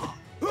killing it.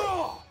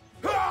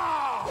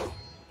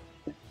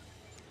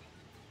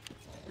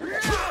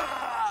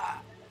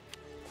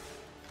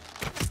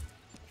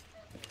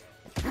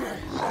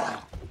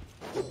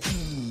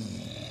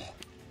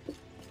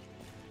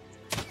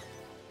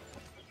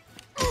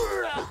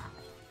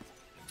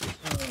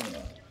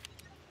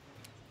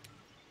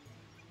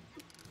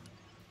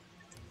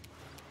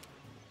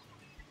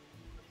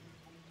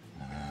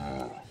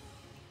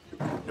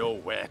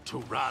 Nowhere to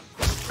run.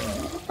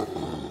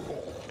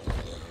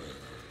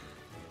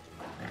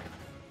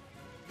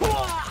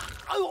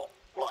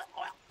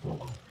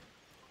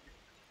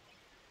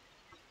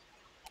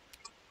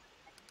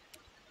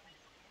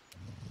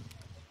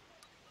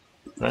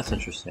 That's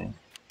interesting.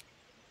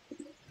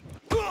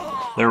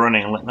 They're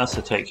running us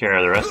to take care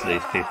of the rest of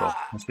these people.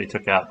 Once we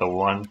took out the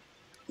one.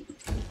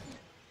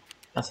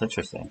 That's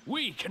interesting.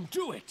 We can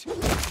do it.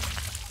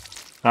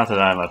 Not that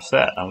I'm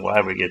upset. I'm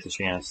glad we get the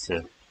chance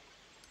to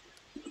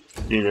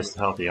do this to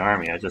help the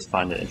army. I just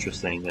find it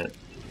interesting that...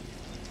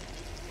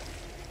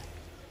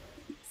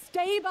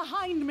 Stay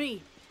behind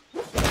me.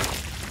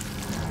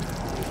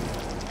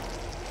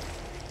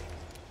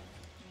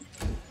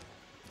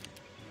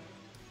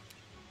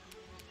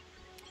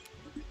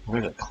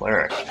 Where's a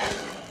cleric?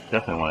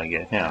 Definitely want to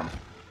get him.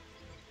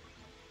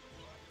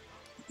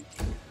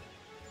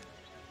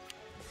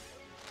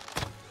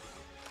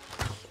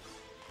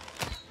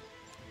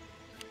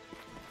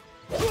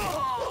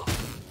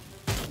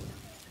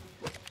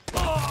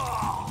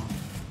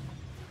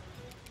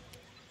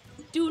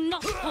 Do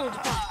not hold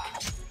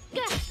back.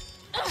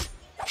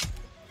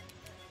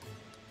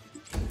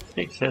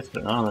 Takes hits,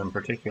 but none of them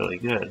particularly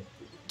good.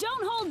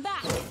 Don't hold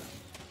back.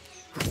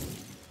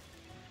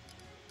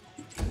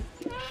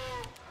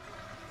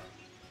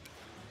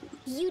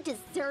 You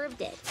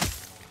deserved it.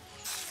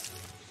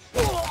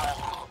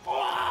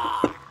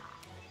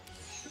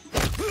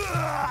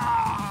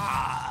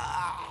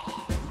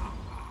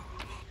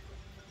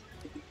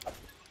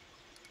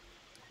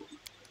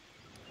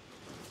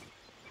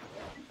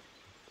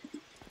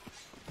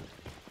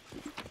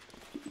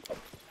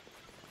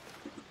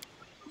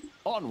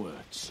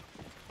 Onwards.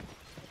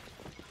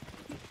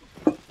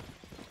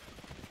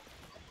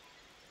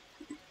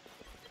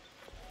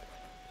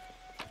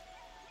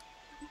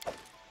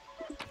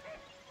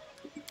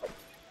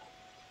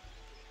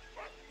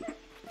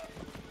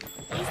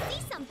 I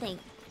see something.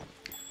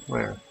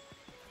 Where?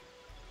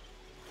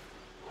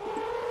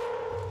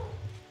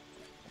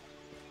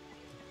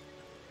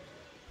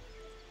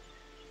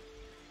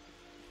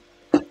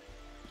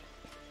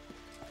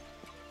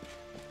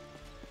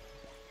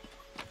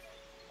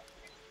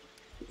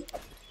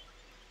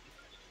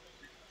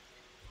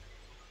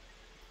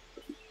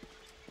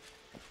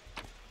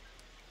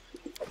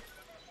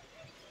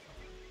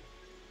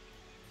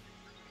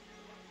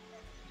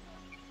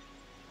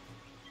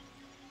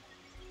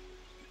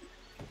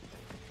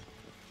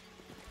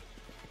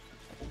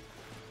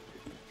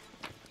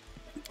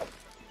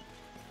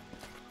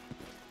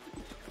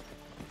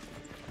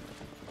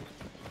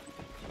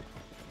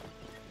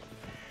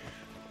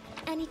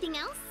 Anything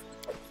else?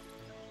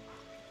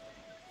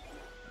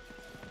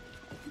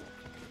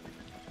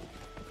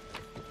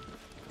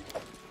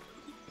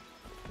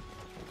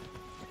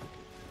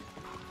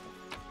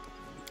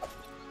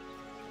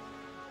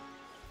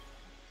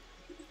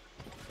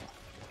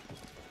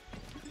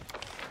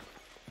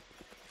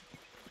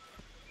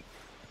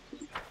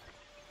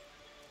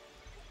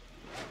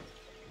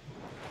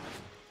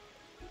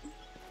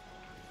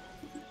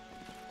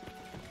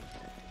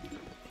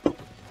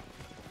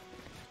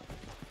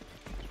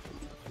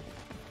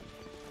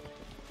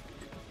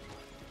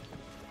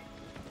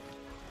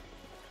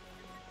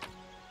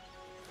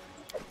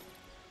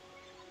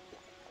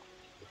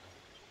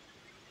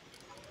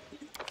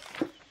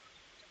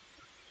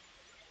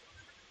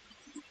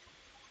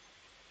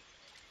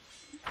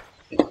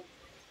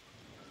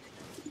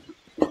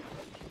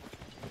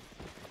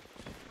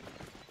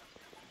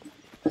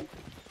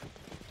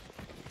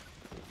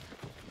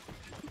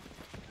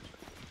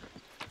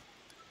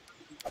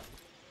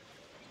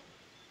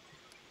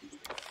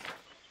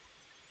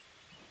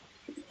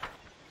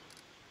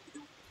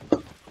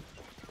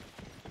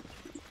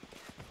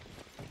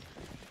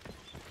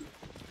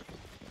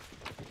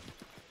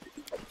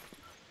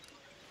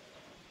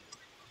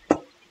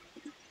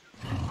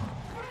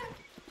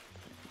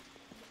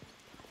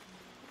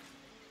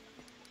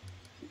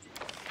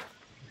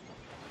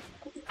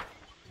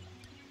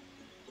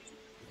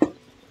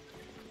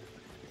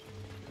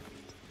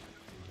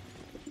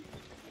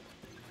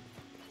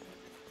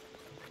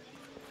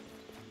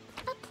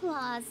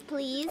 Applause,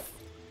 please.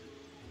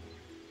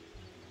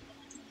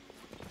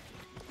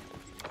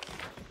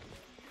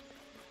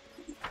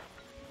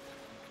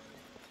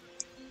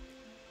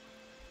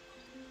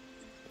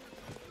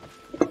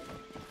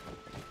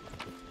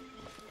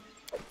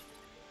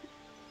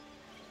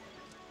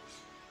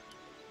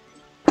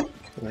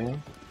 Okay.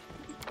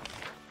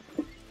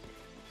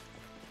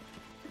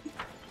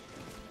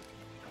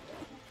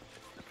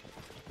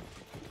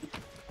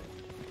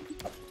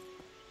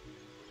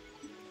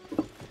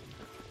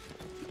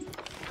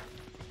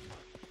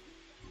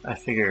 I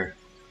figure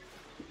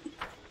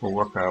we'll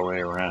work our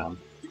way around.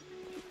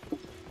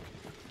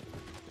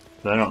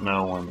 But I don't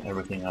know when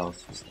everything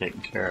else is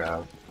taken care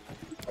of.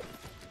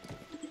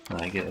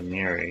 When I get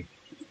Amiri,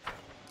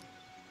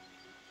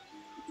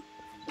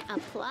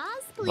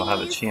 Applause, please. I'll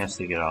have a chance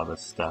to get all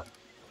this stuff.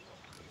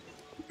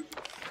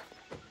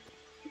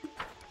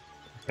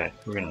 Okay,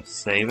 we're gonna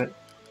save it.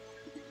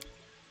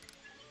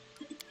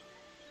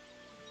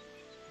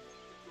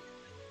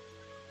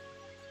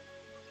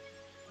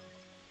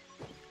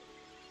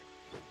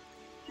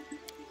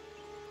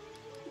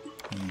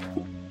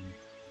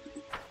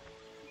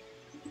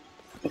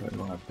 We're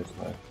going up this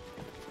way.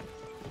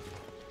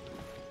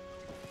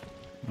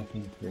 I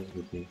think this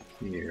would be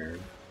here.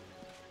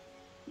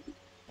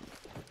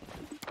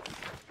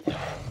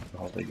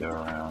 I'll have to go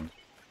around.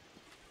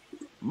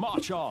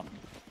 March on!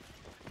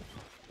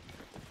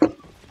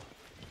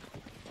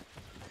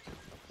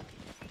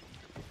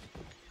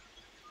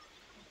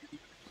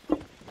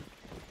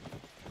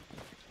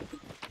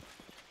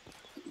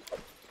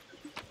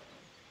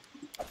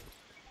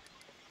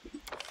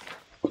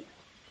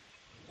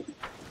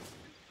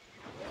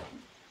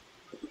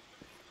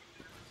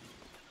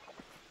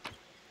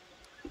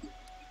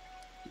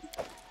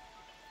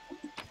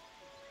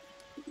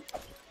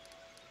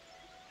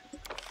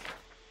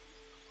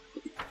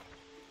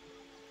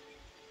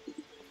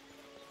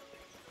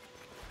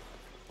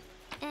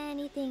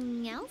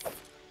 Anything else?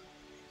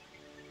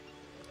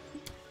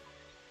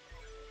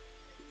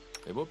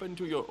 I'm open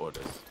to your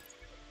orders.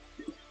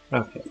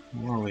 Okay,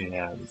 what do we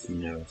have is the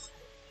newest.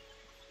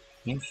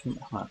 Ancient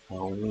Hunt. A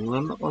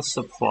limitless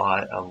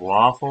supply of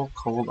lawful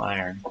cold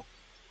iron.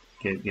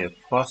 Give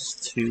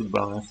 +2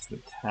 bonus to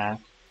attack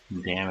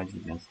and damage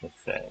against the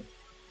Fae.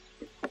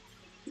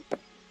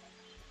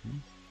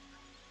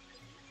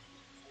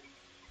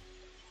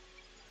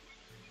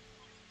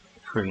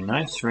 Pretty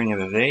nice. Ring of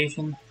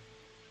Evasion.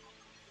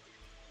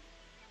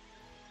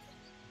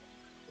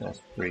 That's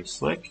pretty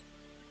slick.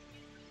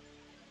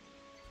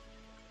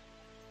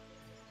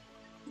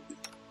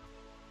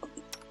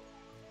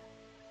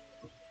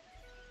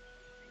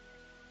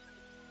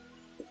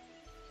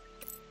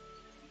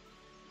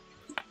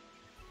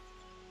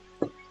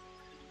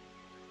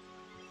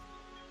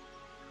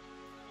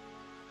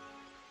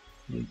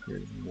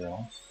 Sneaker's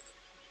Vest.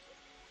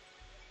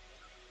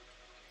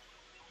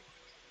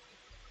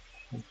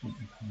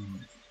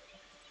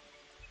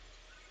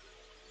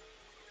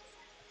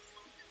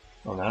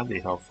 Well, that'd be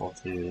helpful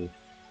to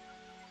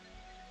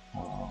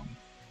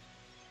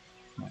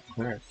my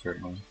cleric,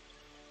 certainly.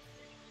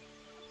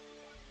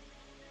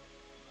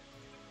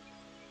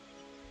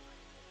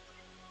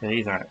 Yeah,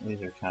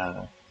 these are kind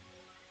of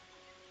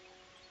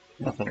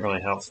nothing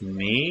really helps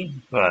me,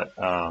 but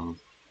I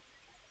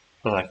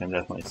can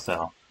definitely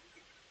sell.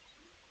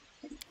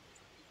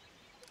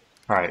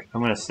 Alright,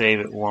 I'm going to save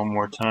it one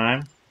more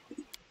time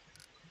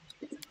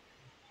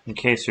in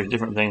case there's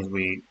different things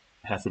we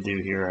have to do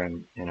here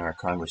in our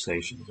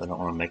conversations. I don't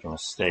want to make a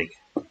mistake.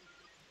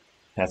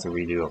 Have to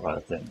redo a lot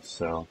of things,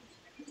 so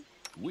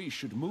We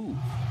should move.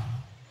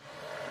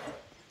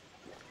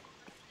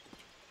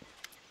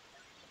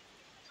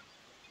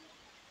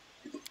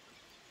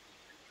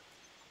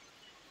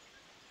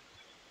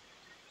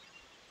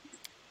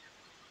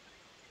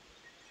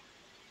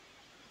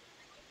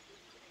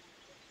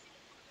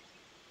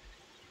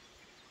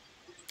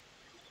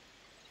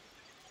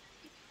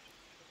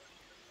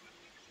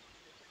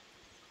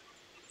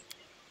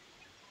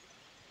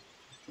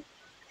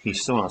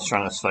 he's still one of the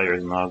strongest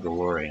fighters in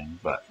Galorian,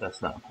 but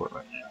that's not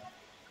important right now.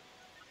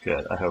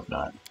 Good, I hope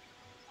not.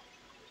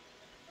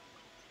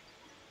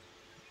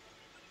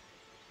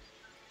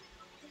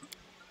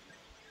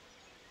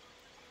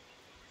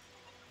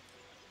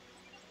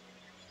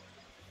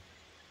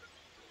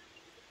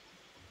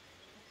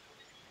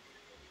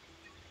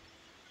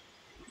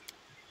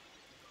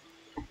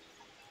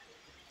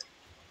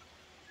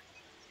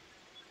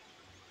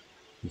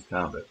 He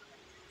found it.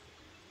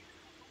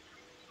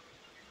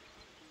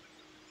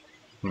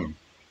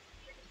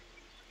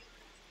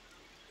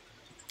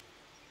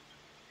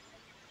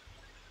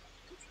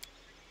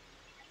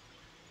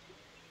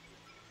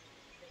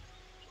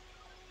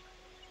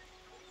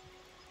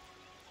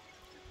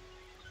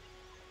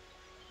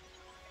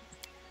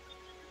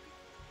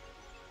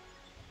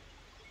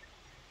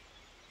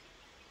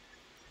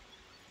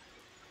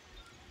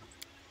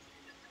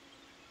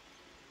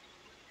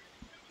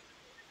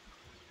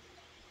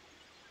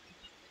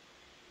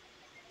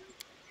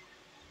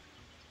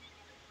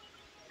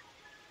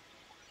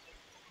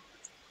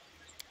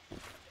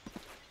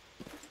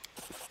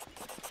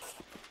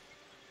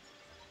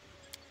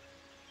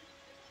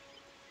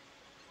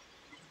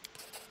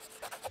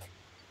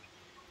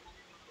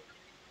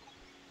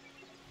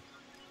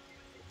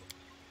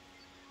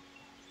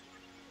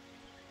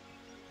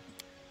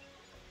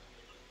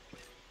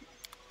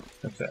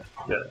 Okay,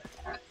 good.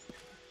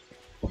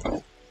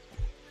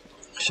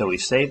 So we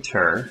saved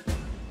her.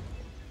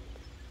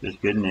 There's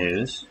good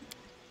news.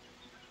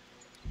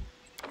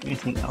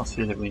 Anything else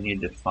here that we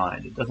need to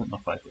find? It doesn't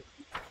look like it.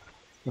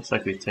 Looks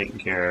like we've taken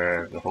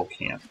care of the whole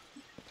camp.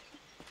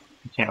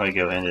 We can't really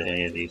go into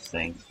any of these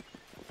things.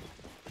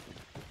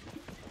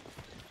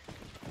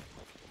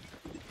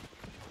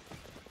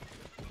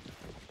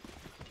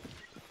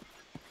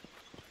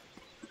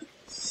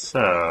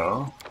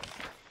 So,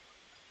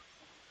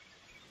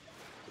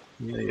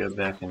 we gotta go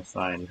back and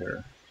find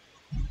her.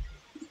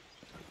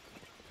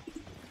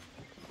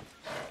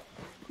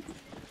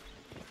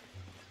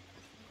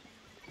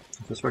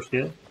 Is this where she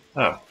is?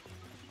 Oh.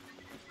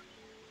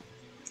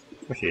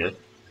 There she is.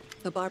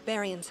 The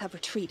barbarians have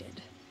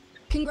retreated.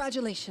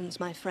 Congratulations,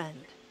 my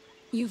friend.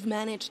 You've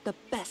managed the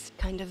best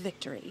kind of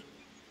victory.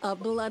 A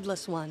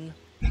bloodless one.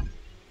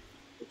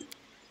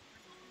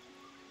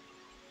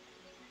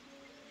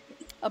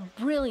 A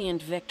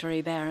brilliant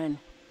victory, Baron.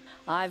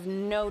 I've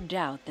no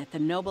doubt that the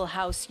noble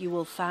house you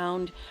will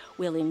found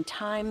will in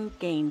time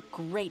gain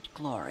great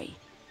glory,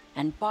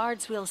 and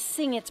bards will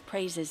sing its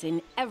praises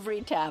in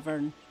every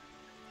tavern.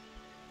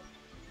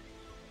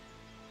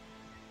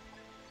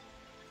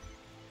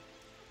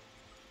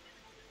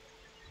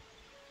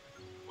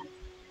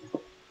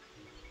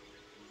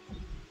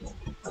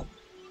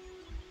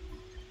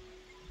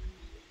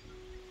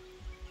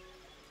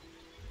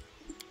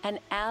 An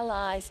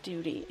ally's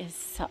duty is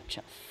such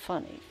a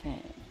funny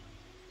thing.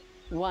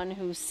 One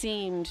who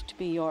seemed to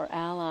be your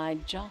ally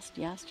just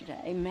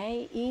yesterday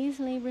may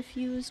easily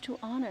refuse to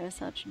honor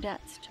such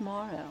debts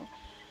tomorrow.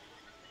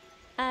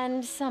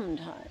 And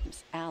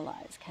sometimes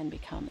allies can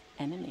become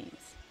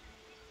enemies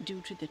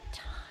due to the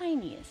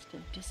tiniest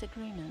of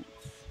disagreements.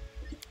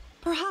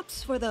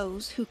 Perhaps for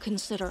those who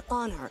consider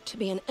honor to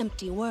be an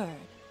empty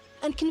word,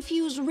 and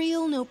confuse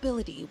real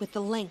nobility with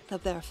the length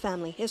of their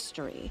family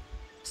history,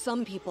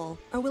 some people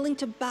are willing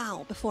to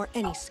bow before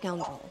any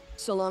scoundrel,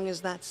 so long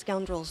as that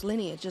scoundrel's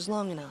lineage is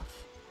long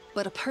enough.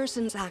 But a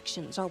person's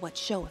actions are what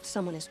show if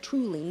someone is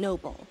truly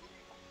noble.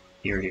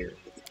 Hear, hear.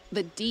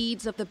 The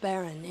deeds of the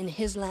Baron in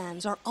his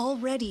lands are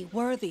already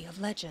worthy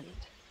of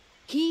legend.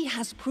 He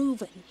has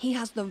proven he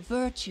has the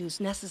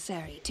virtues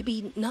necessary to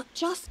be not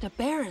just a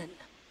Baron,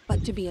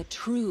 but to be a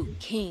true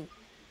king.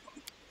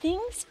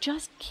 Things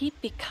just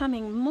keep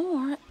becoming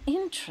more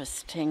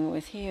interesting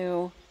with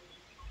you.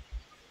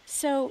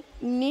 So,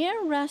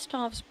 near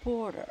Restov's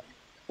border,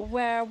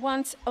 where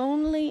once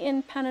only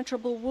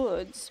impenetrable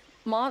woods,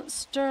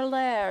 monster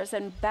lairs,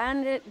 and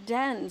bandit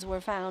dens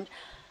were found,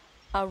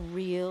 a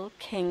real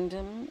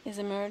kingdom is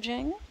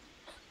emerging?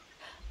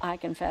 I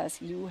confess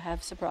you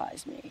have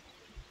surprised me.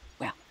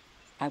 Well,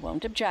 I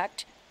won't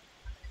object.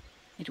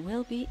 It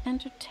will be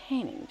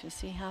entertaining to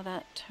see how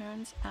that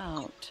turns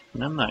out.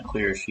 And I'm not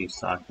clear if she's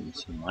talking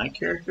to my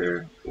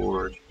character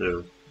or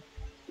to...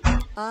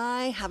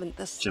 I haven't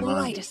the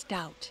slightest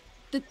doubt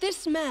that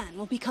this man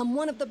will become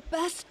one of the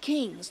best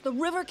kings the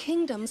River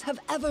Kingdoms have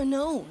ever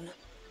known.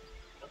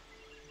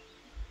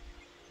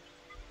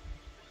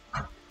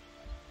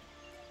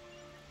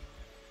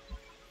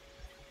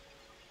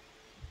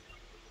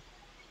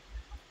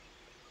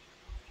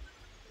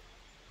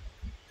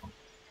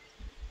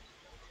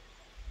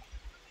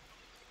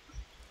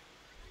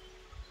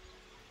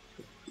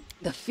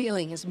 The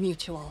feeling is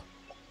mutual.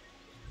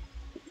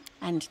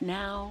 And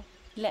now,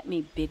 let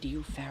me bid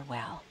you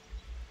farewell.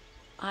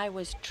 I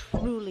was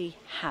truly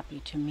happy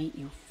to meet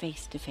you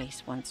face to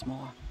face once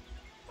more.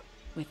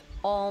 With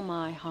all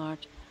my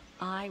heart,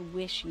 I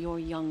wish your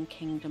young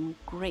kingdom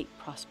great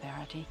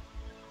prosperity.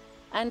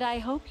 And I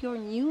hope your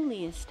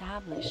newly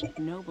established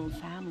noble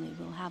family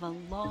will have a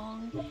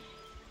long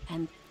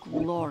and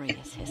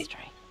glorious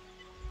history.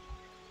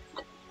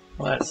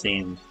 Well, that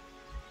seemed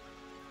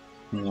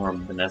more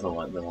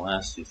benevolent than the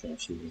last two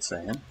things she's been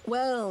saying.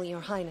 Well,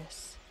 Your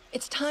Highness,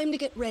 it's time to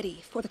get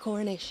ready for the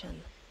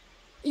coronation.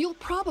 You'll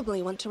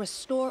probably want to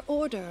restore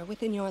order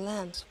within your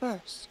lands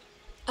first.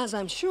 As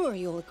I'm sure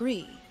you'll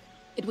agree,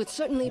 it would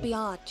certainly be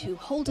odd to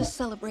hold a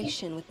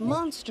celebration with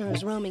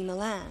monsters roaming the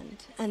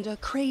land and a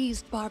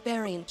crazed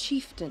barbarian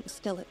chieftain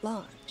still at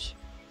large.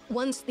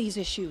 Once these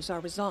issues are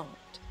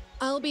resolved,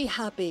 I'll be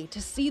happy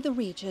to see the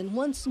region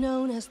once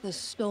known as the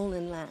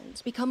Stolen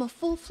Lands become a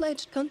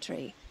full-fledged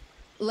country,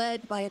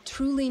 led by a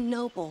truly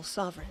noble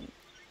sovereign.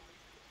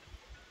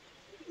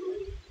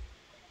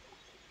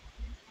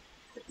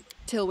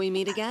 Till we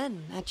meet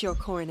again at your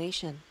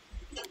coronation.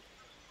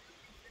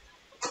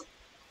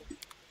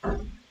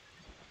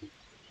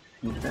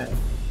 Okay.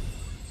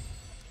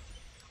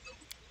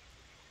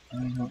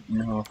 I don't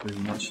know if there's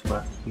much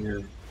left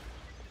here.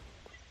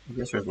 I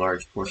guess there's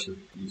large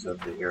portions of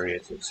the area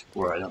to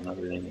explore. I don't know if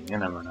there's anything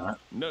in them or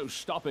not. No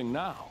stopping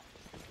now.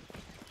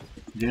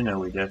 I do know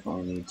we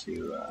definitely need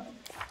to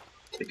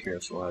take care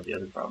of a lot of the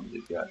other problems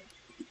we've got.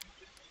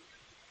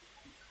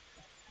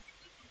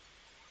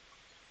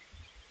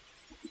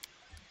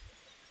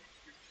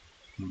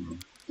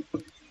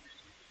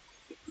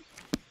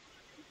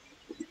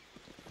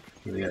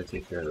 We gotta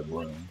take care of the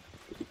bloom.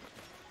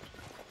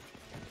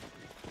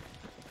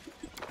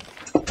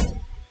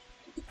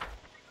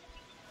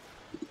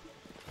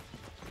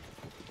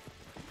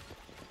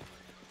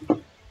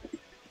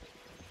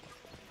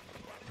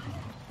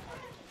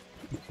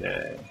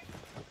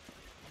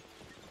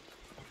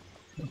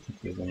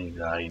 there's any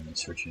value in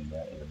searching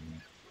that area.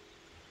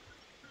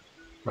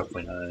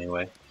 Probably not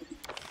anyway.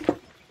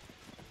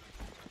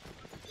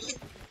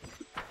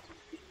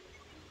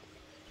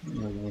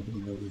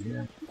 Anything over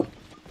here?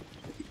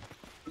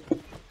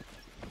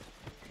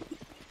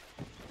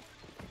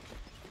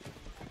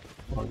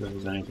 Or if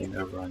there's anything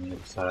over on the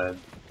other side.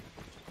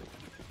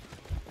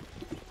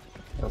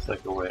 Looks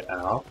like a way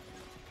out.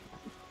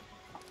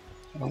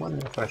 I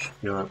wonder if I should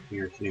go up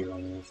here too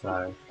on the other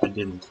side. I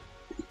didn't.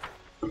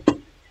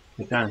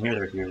 But down here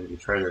there appears to be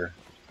treasure.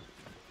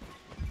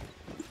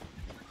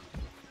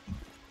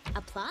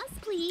 Applause,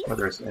 please.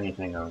 Whether it's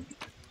anything of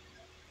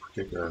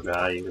particular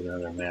value is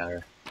another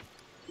matter.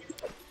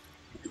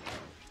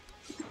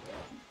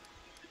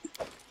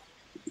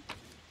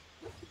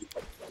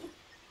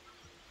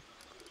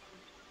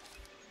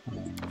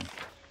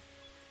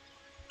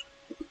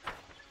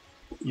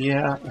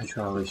 Yeah, I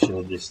probably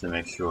should, just to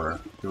make sure.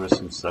 There was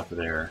some stuff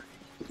there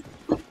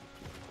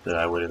that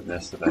I would have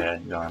missed if I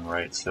hadn't gone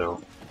right,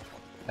 so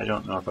I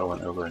don't know if I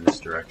went over in this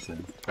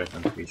direction, but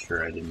I'm pretty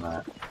sure I did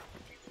not.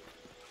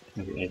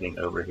 Maybe anything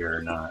over here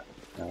or not.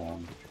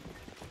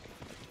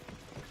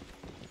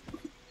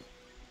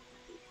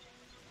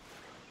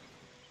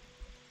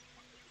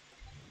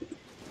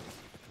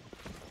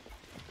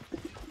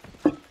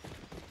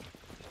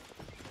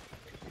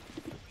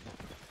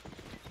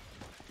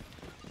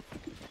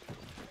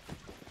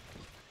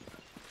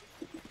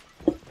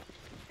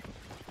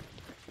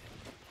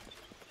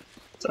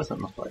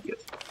 Doesn't look like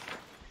it.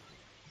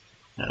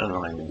 That doesn't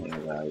look like anything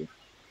of value.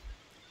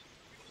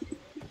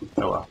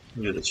 Oh well,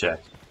 we'll do the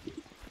check.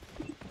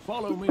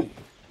 Follow me.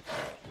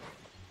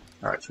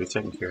 Alright, so we've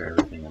taken care of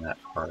everything in that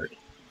part.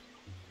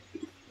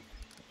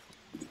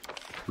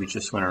 We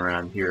just went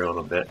around here a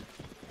little bit.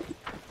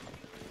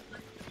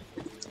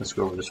 Let's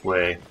go over this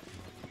way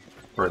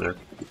further.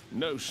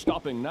 No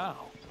stopping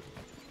now.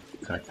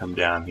 Kind of come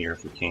down here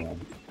if we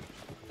can.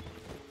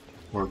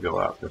 Or go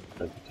up if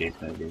that's the case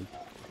may be.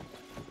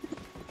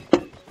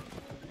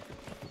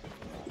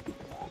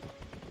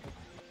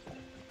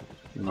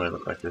 Doesn't really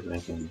look like there's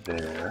anything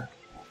there.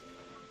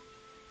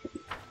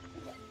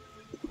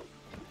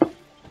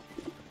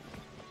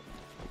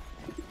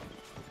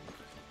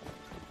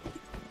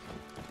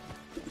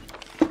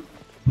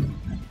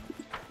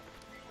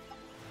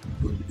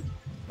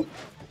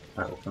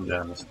 Alright, we'll come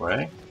down this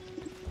way.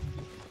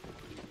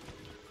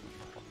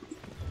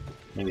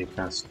 Maybe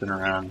kind of spin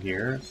around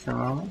here for a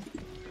moment.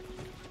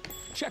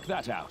 Check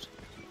that out.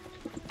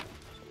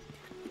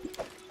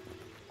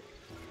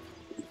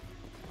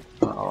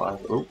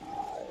 Oh.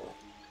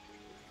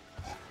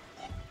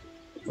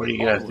 What are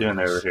you guys doing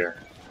over here?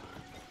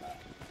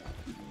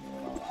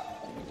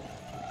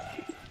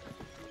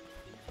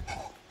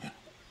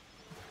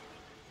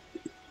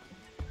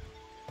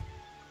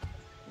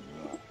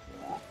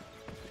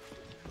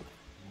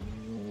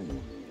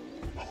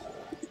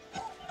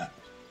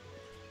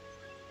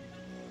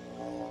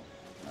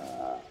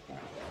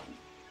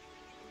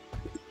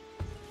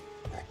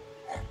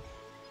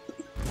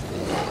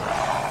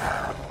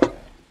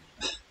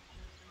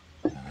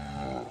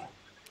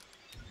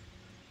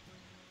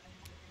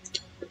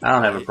 I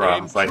don't have a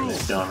problem fighting and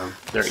killing them.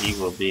 They're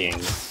evil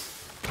beings.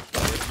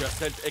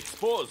 Just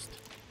exposed.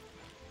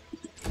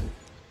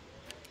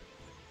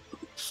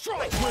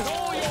 Strike with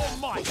all your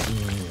might.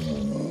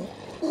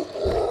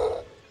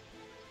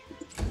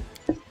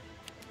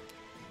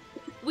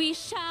 We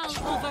shall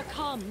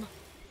overcome.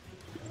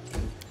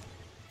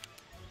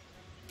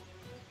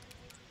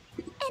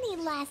 Any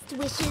last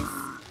wishes?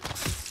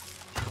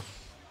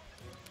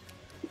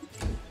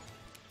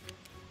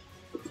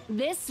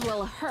 This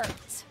will hurt.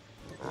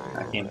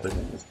 I can't put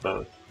in this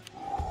boat.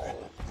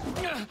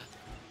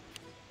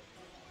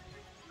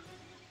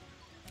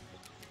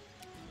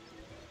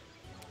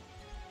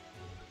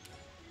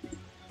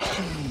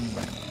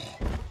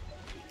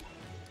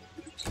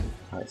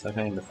 Alright, so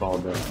I need to fall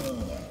down.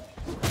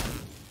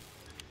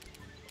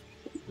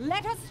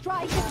 Let us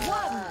strike at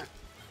one.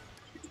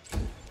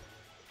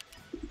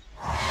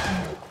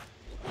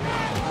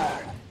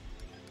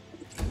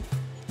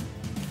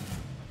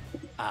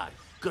 I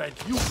grant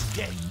you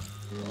death.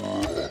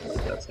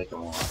 That's taking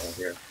a while right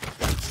here.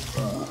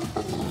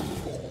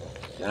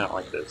 I don't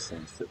like those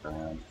things sitting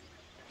around.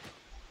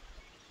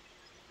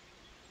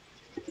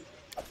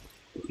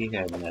 If he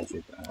had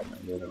magic,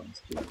 the other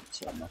ones do,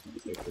 so I'm not going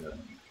to take care of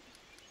them.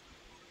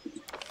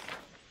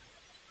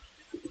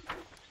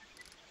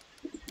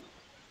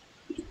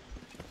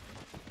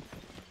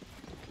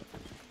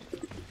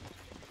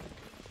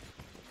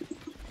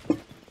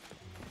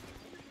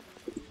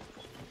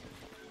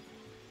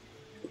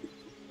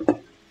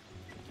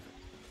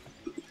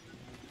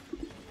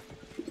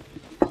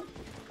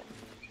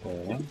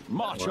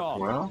 March on.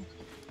 Well,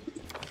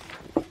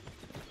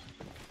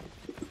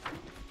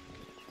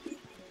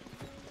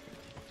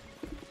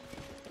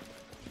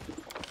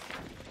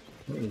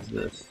 what is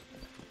this?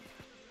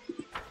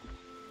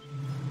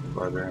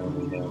 Farther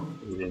we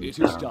didn't. It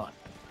is done.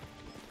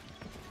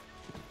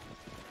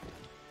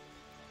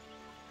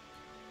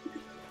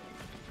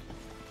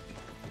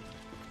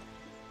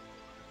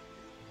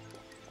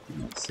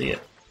 see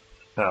it.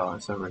 Oh,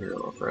 it's over here a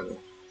little further.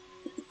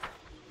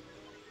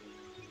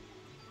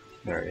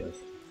 There it is.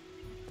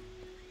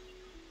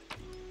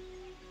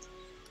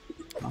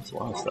 That's a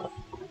lot of stuff.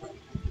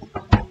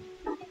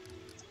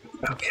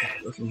 Okay,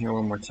 looking here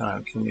one more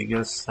time. Can we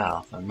go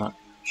south? I'm not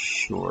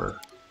sure.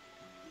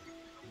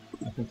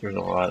 I think there's a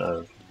lot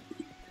of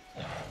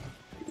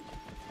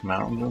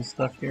mountains and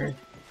stuff here.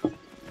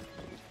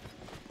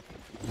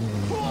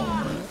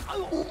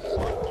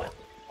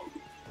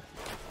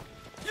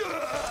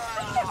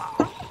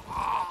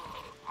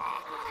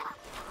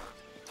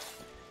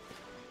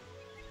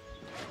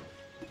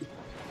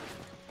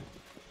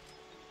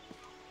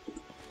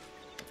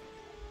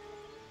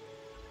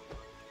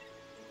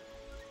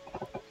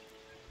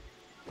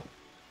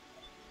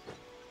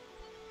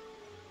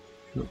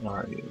 Who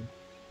are you?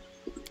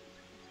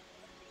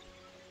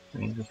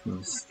 Angel from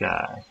the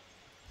sky.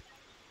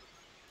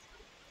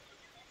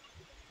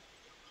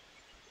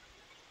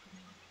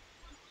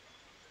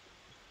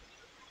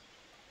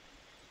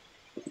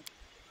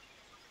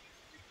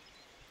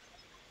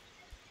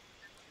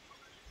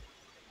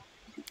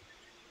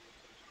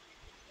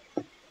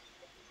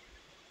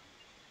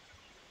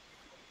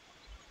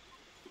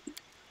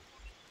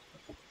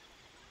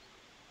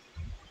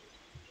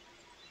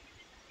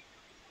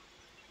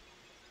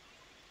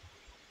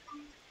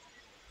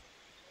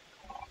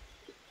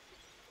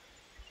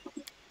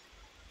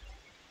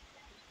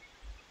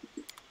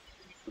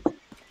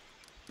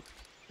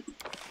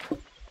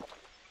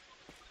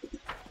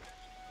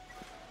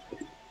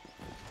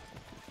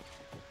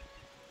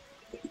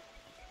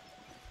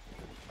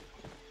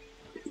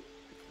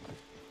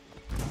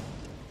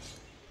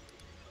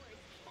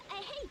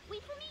 Hey,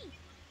 wait for me!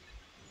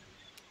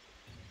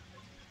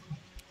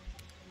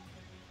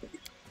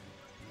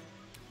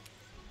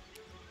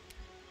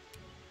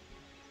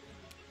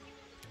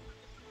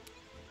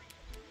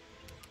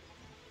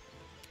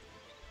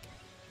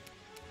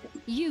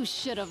 You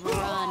should have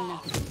run.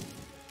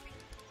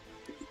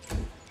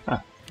 Huh,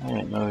 I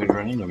didn't know we'd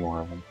run into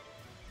more of them.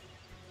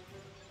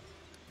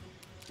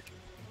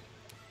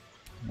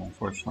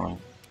 Unfortunately,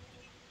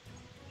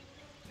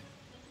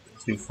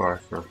 too far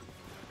for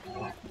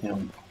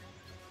him.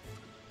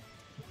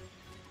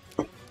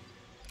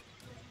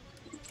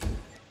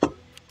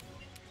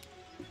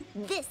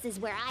 This is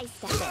where I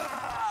step in.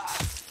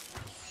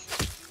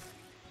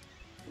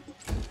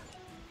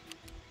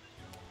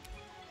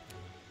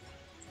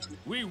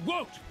 We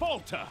won't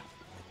falter!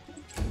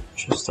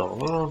 Just a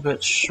little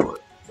bit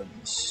short of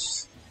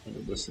the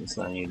distance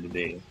I need to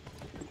be.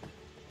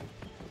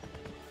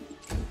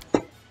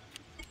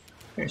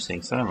 You're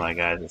seeing some of my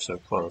guys are so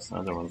close, and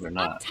other ones are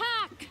not.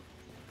 Attack!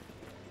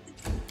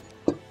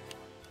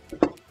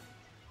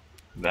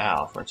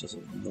 Val, for instance,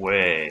 is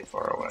way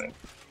far away.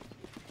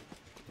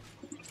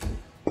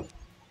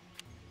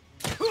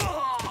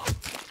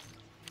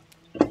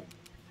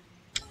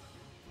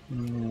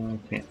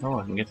 Okay. Oh,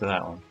 I can get to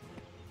that one.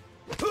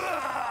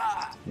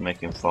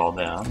 Make him fall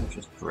down, which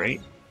is great.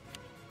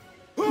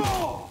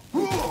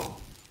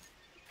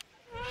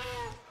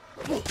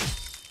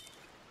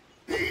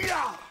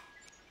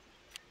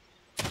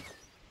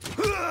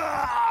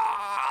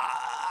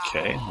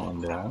 Okay,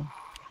 one down.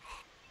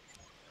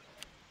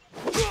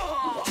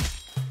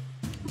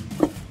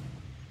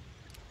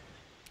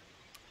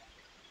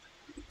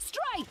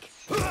 Strike!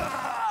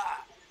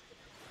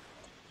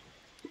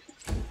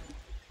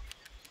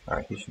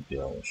 Alright, he should be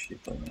able to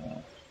shoot them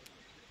now.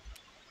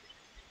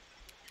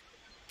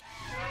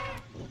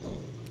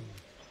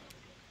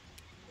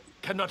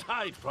 Cannot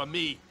hide from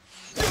me.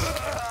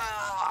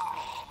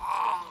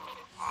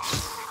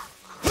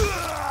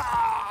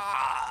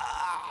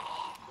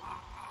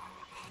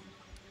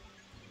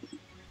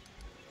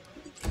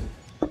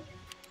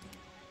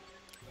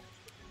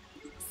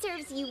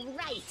 Serves you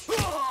right.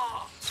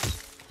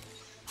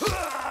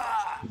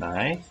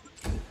 Nice.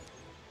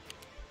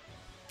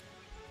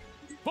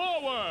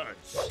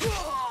 Forwards!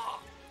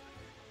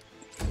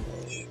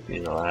 Should be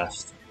the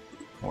last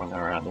one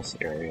around this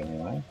area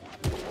anyway.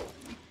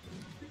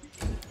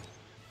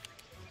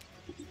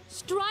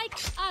 Strike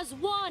as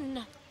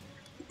one!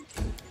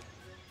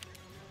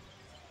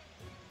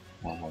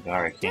 Oh my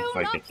god, I can't Do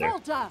quite not get there.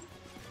 falter!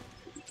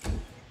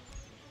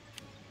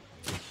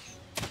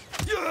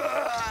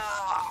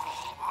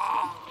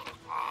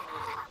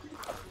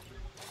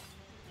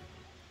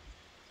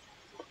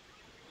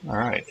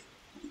 Alright.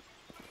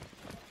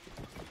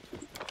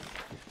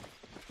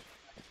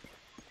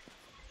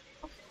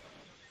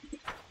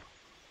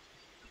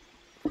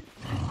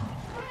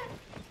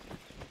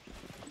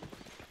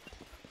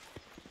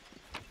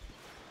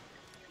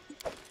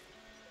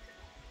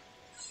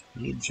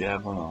 Speed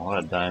javelin and a lot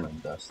of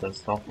diamond dust.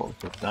 That's helpful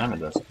because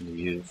diamond dust can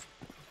be used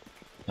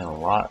in a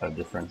lot of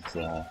different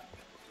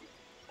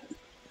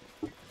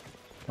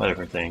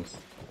things.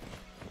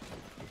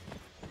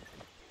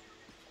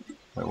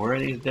 But where are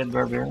these dead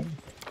barbarians?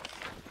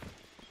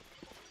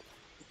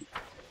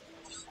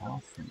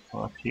 South and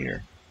up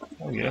here.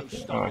 Oh, get up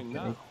there.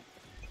 Oh,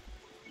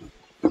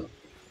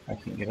 I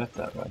can get up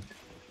that way.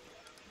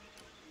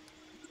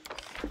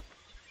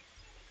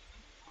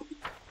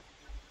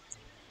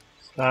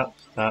 Stop,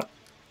 stop.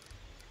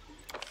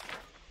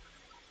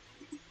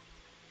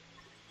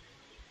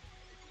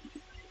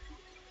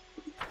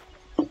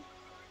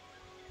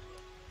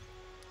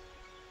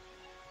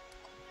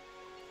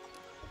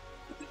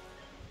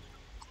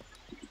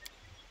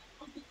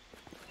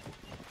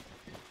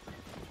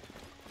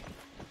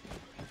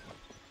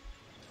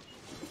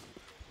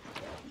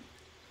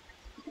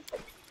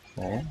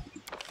 Okay.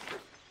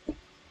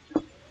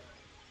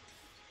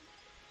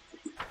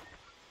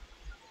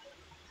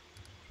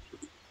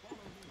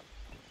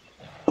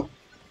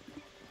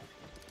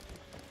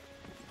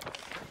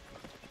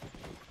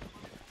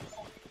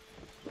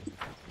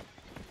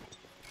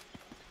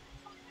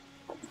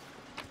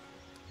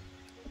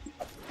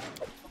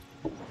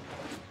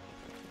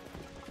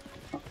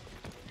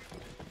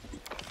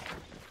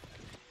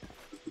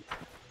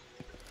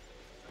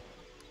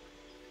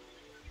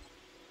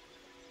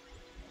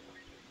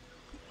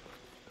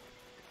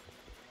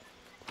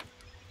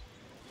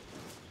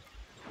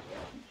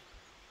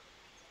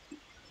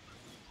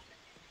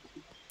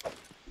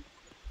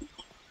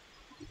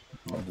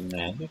 The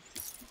magic.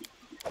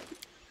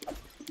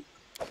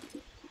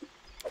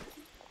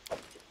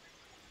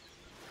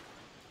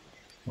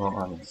 Well,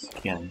 on the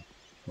skin.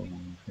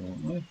 And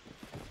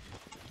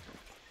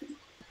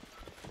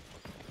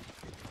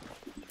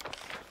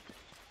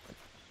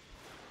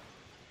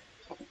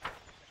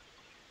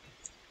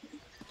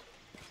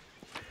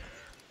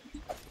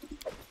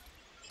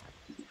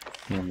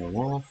the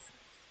wolf.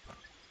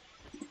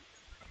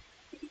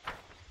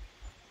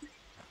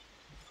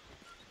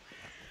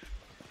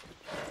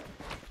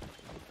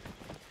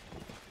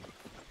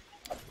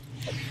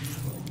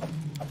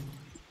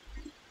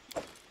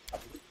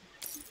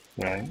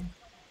 Okay.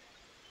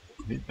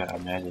 We've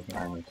got magic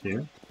armor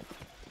too.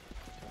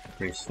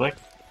 Pretty slick.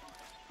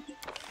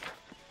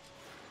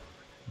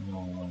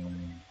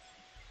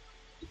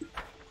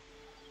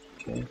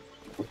 Okay.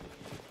 Go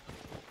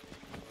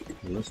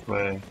this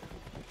way.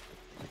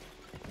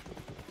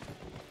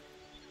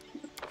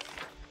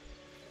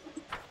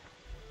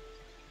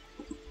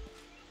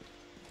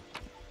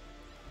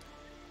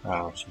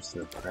 Oh, it's just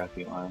their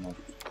crappy armor.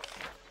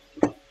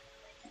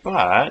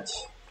 But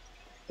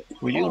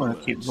we do want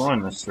to keep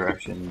going this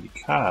direction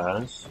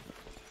because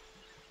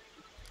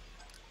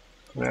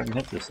we haven't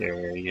hit this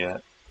area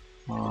yet.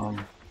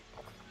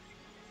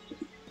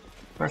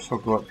 First we'll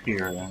go up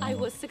here. And I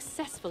was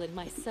successful in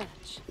my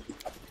search.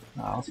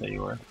 Oh, I'll say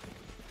you were.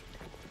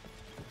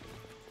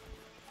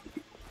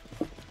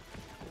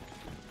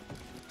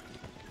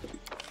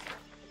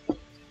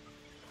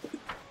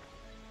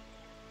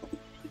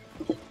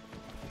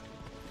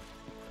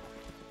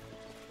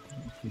 I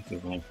think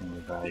there's anything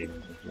of value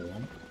over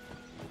here.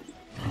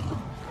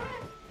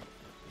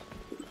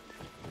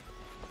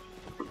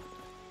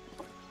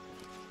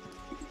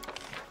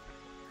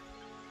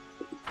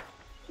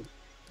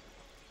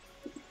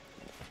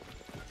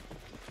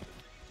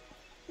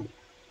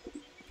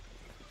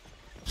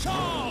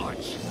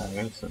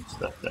 There's some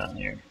stuff down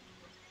here.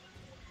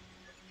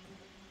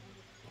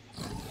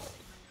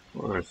 Of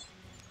course.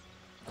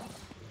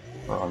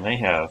 Well, and they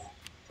have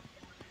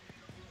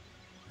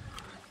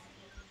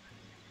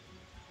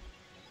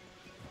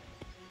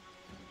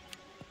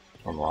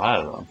a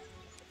lot of them.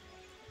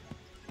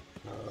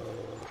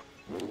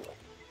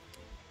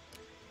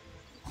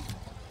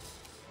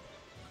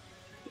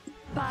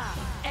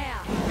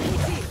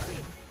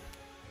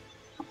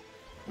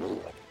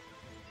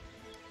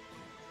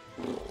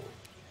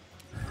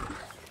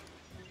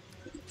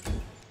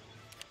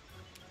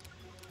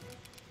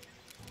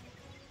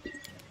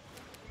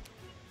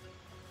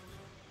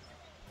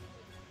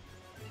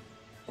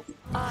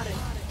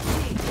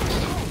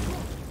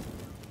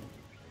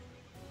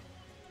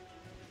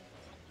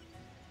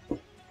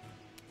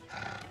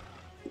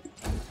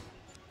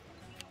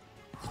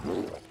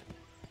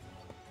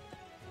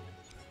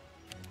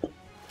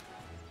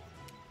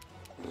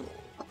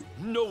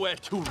 Nowhere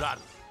to run.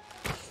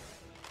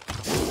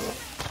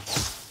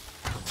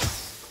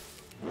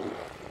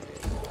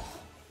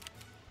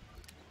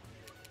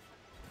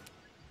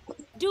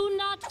 Do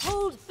not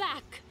hold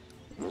back.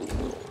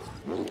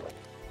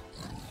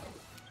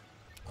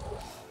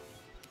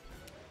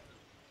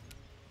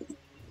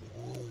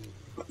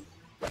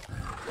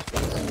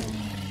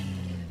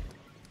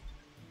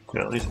 Okay,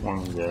 at least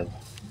one's dead.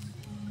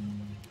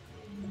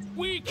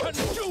 We can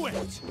do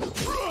it.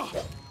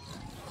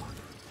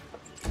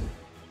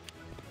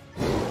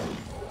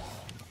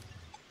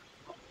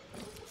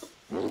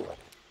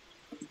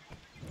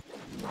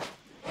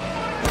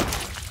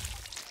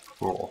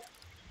 Cool.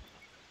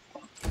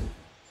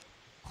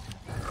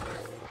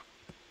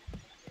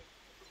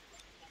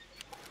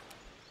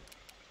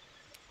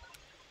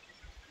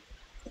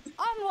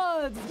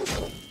 Onwards!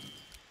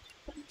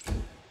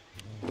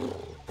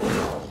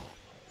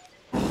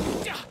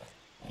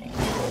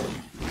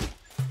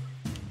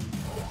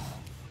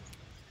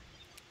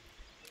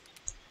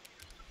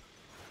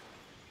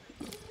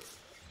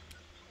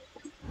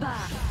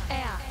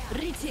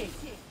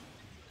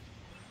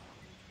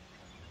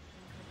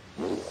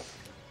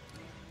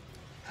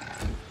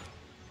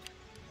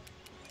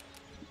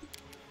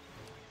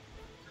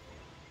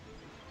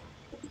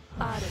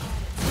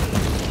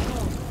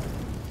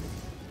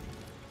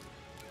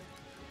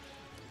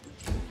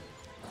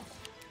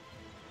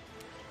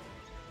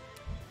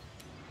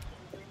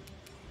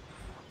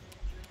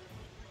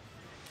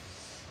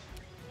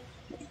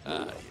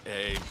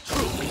 A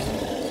truth.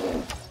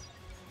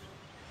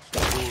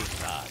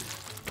 Bullseye.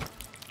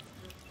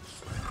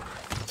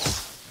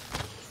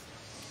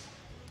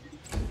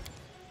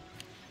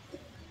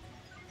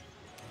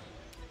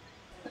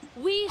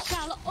 We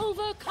shall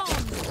overcome.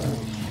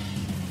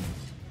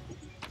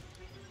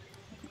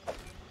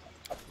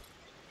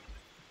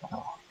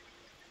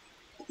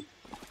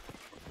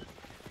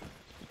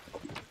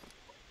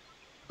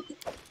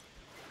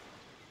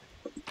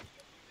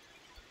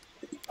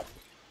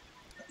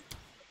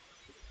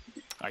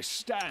 I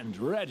stand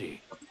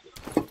ready.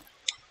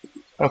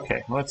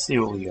 Okay, let's see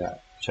what we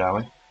got, shall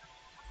we?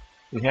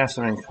 We have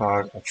something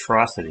called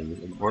Atrocities,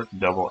 a work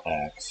double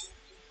axe.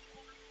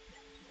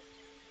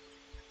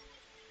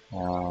 We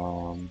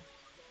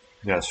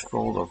got a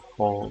scroll of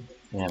hold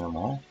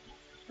animal.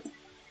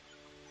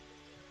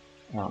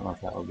 I don't know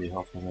if that would be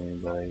helpful to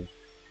anybody.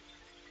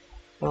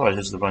 Otherwise,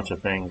 just a bunch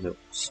of things.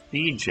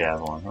 Speed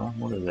javelin, huh?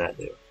 What does that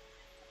do?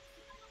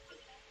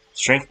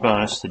 Strength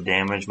bonus to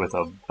damage with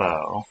a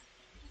bow.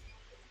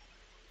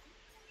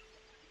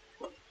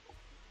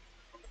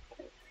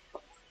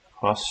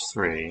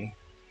 +3.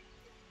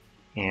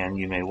 And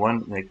you may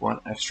make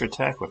one extra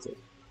attack with it.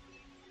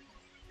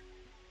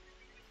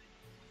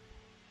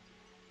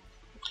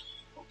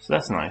 So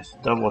that's nice.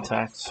 Double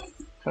attacks.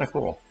 Kind of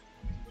cool.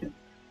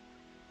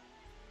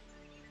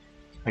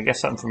 I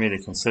guess something for me to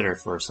consider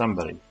for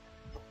somebody.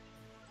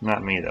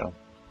 Not me, though.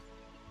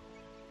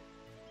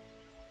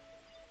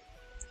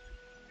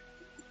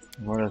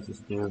 What does this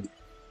do?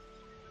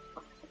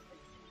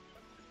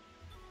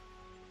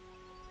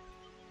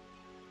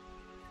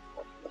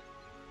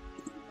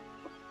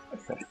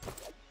 Okay.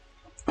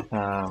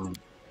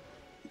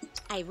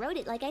 I wrote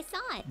it like I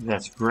saw it.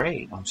 That's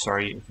great. I'm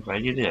sorry. I'm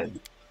glad you did.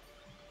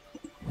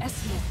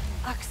 Yes.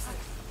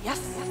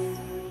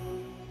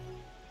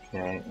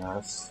 Okay, now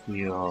let's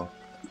heal.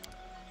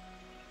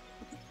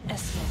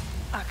 Yes.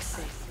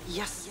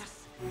 Yes.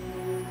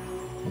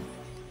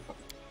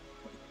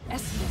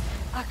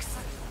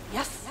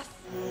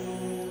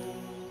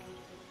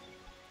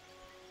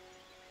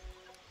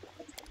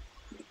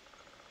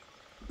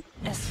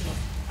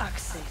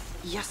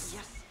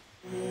 Yes.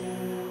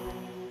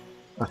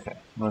 Okay,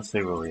 let's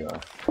see where we are.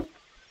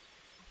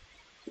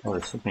 Oh,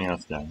 there's something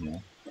else down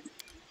here.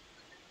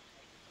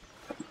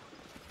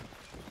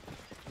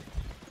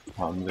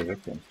 Oh, I'm the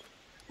victim.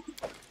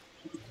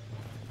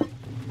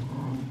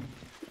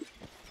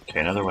 Okay,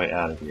 another way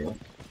out of here.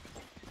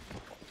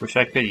 Which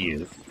I could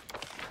use.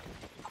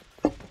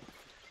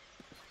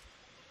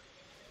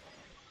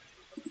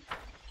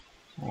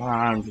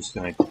 I'm just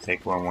gonna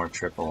take one more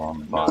trip along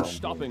the bottom. No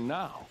stopping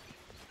now.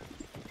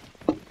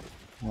 I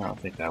don't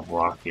think I've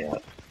walked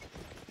yet.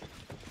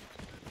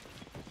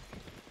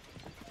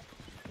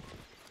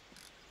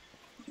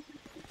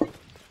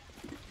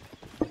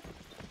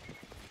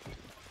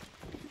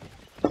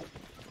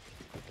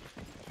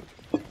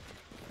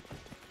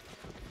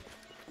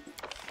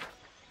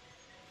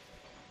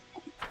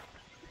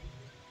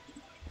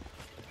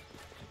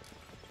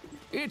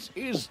 It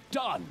is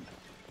done.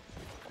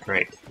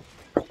 Great.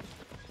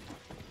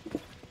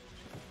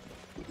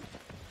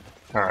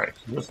 Alright,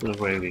 so this is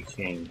the way we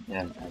came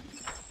in, I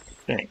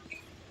think.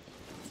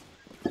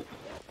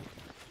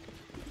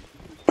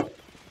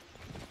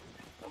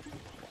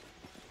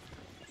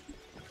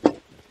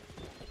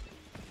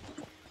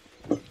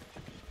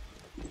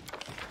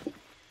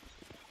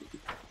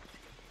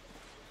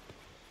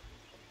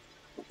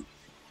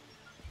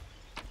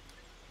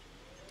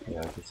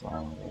 Yeah, this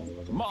armor.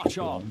 March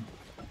on.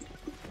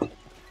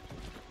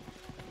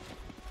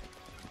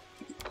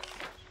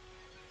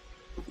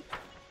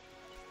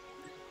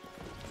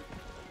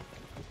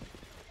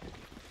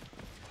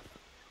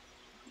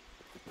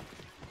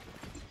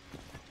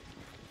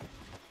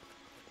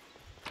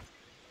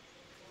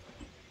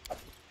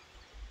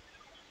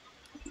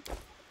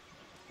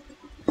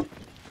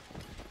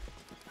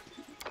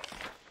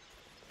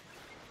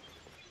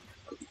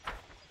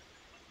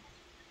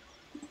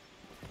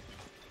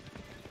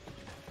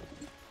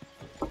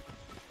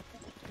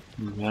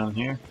 Down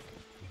here.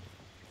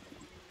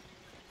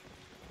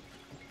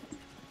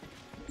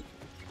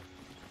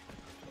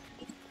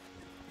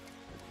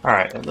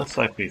 Alright, it looks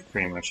like we've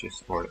pretty much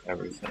explored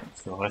everything,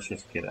 so let's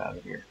just get out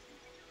of here.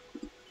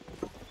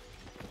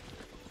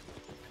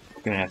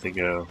 We're gonna have to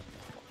go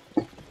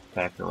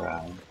back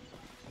around.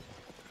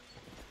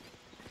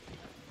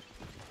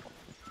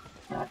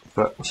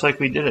 But looks like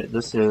we did it.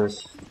 This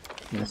is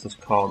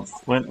called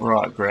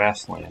Flintrock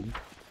Grasslands.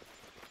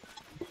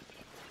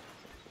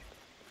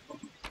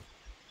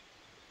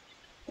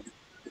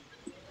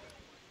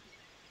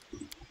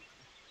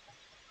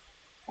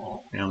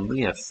 And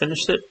we have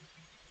finished it.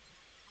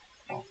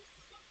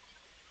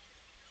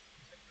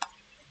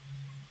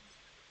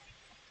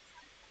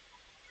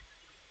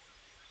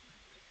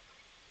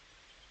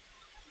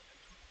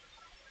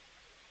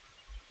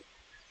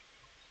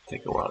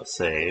 Take a while to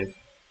save.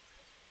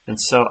 And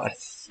so I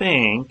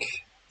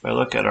think if I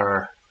look at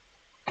our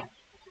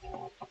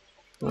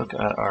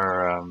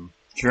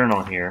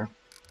journal here,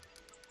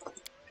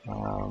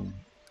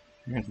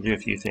 We're going to do a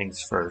few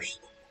things first.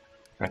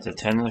 We're going to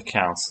attend to the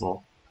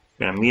council.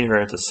 We're going to meet her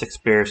at the Six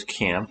Bears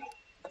camp.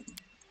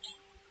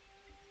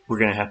 We're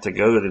going to have to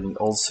go to the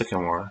old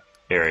Sycamore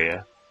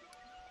area.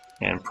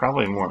 And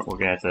probably more. We're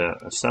going to have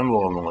to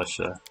assemble a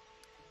militia.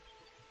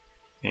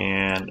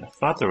 And I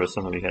thought there was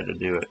something we had to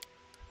do it.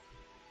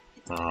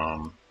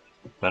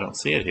 I don't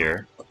see it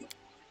here.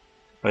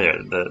 Oh yeah,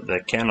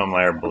 the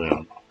Candlemeyer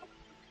balloon.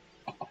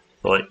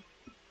 But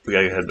we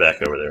gotta head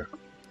back over there.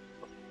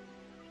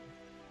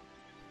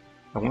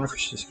 I wonder if we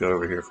should just go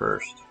over here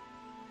first.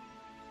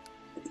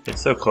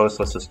 It's so close,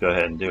 let's just go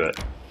ahead and do it.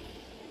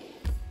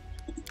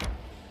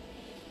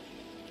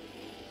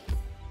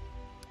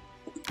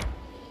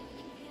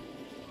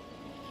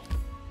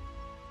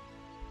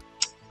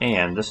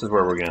 And this is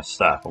where we're going to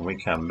stop. When we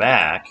come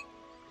back,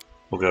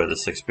 we'll go to the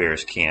Six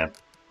Bears camp,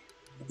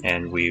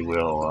 and we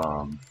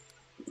will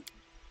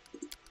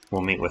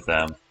we'll meet with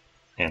them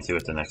and see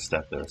what the next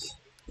step is.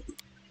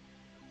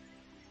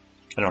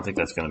 I don't think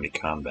that's going to be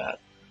combat.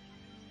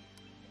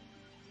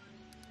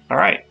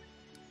 Alright,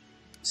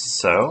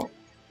 so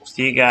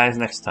see you guys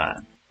next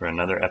time for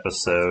another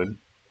episode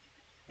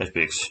as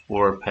we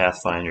explore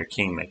Pathfinder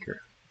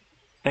Kingmaker.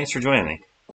 Thanks for joining me.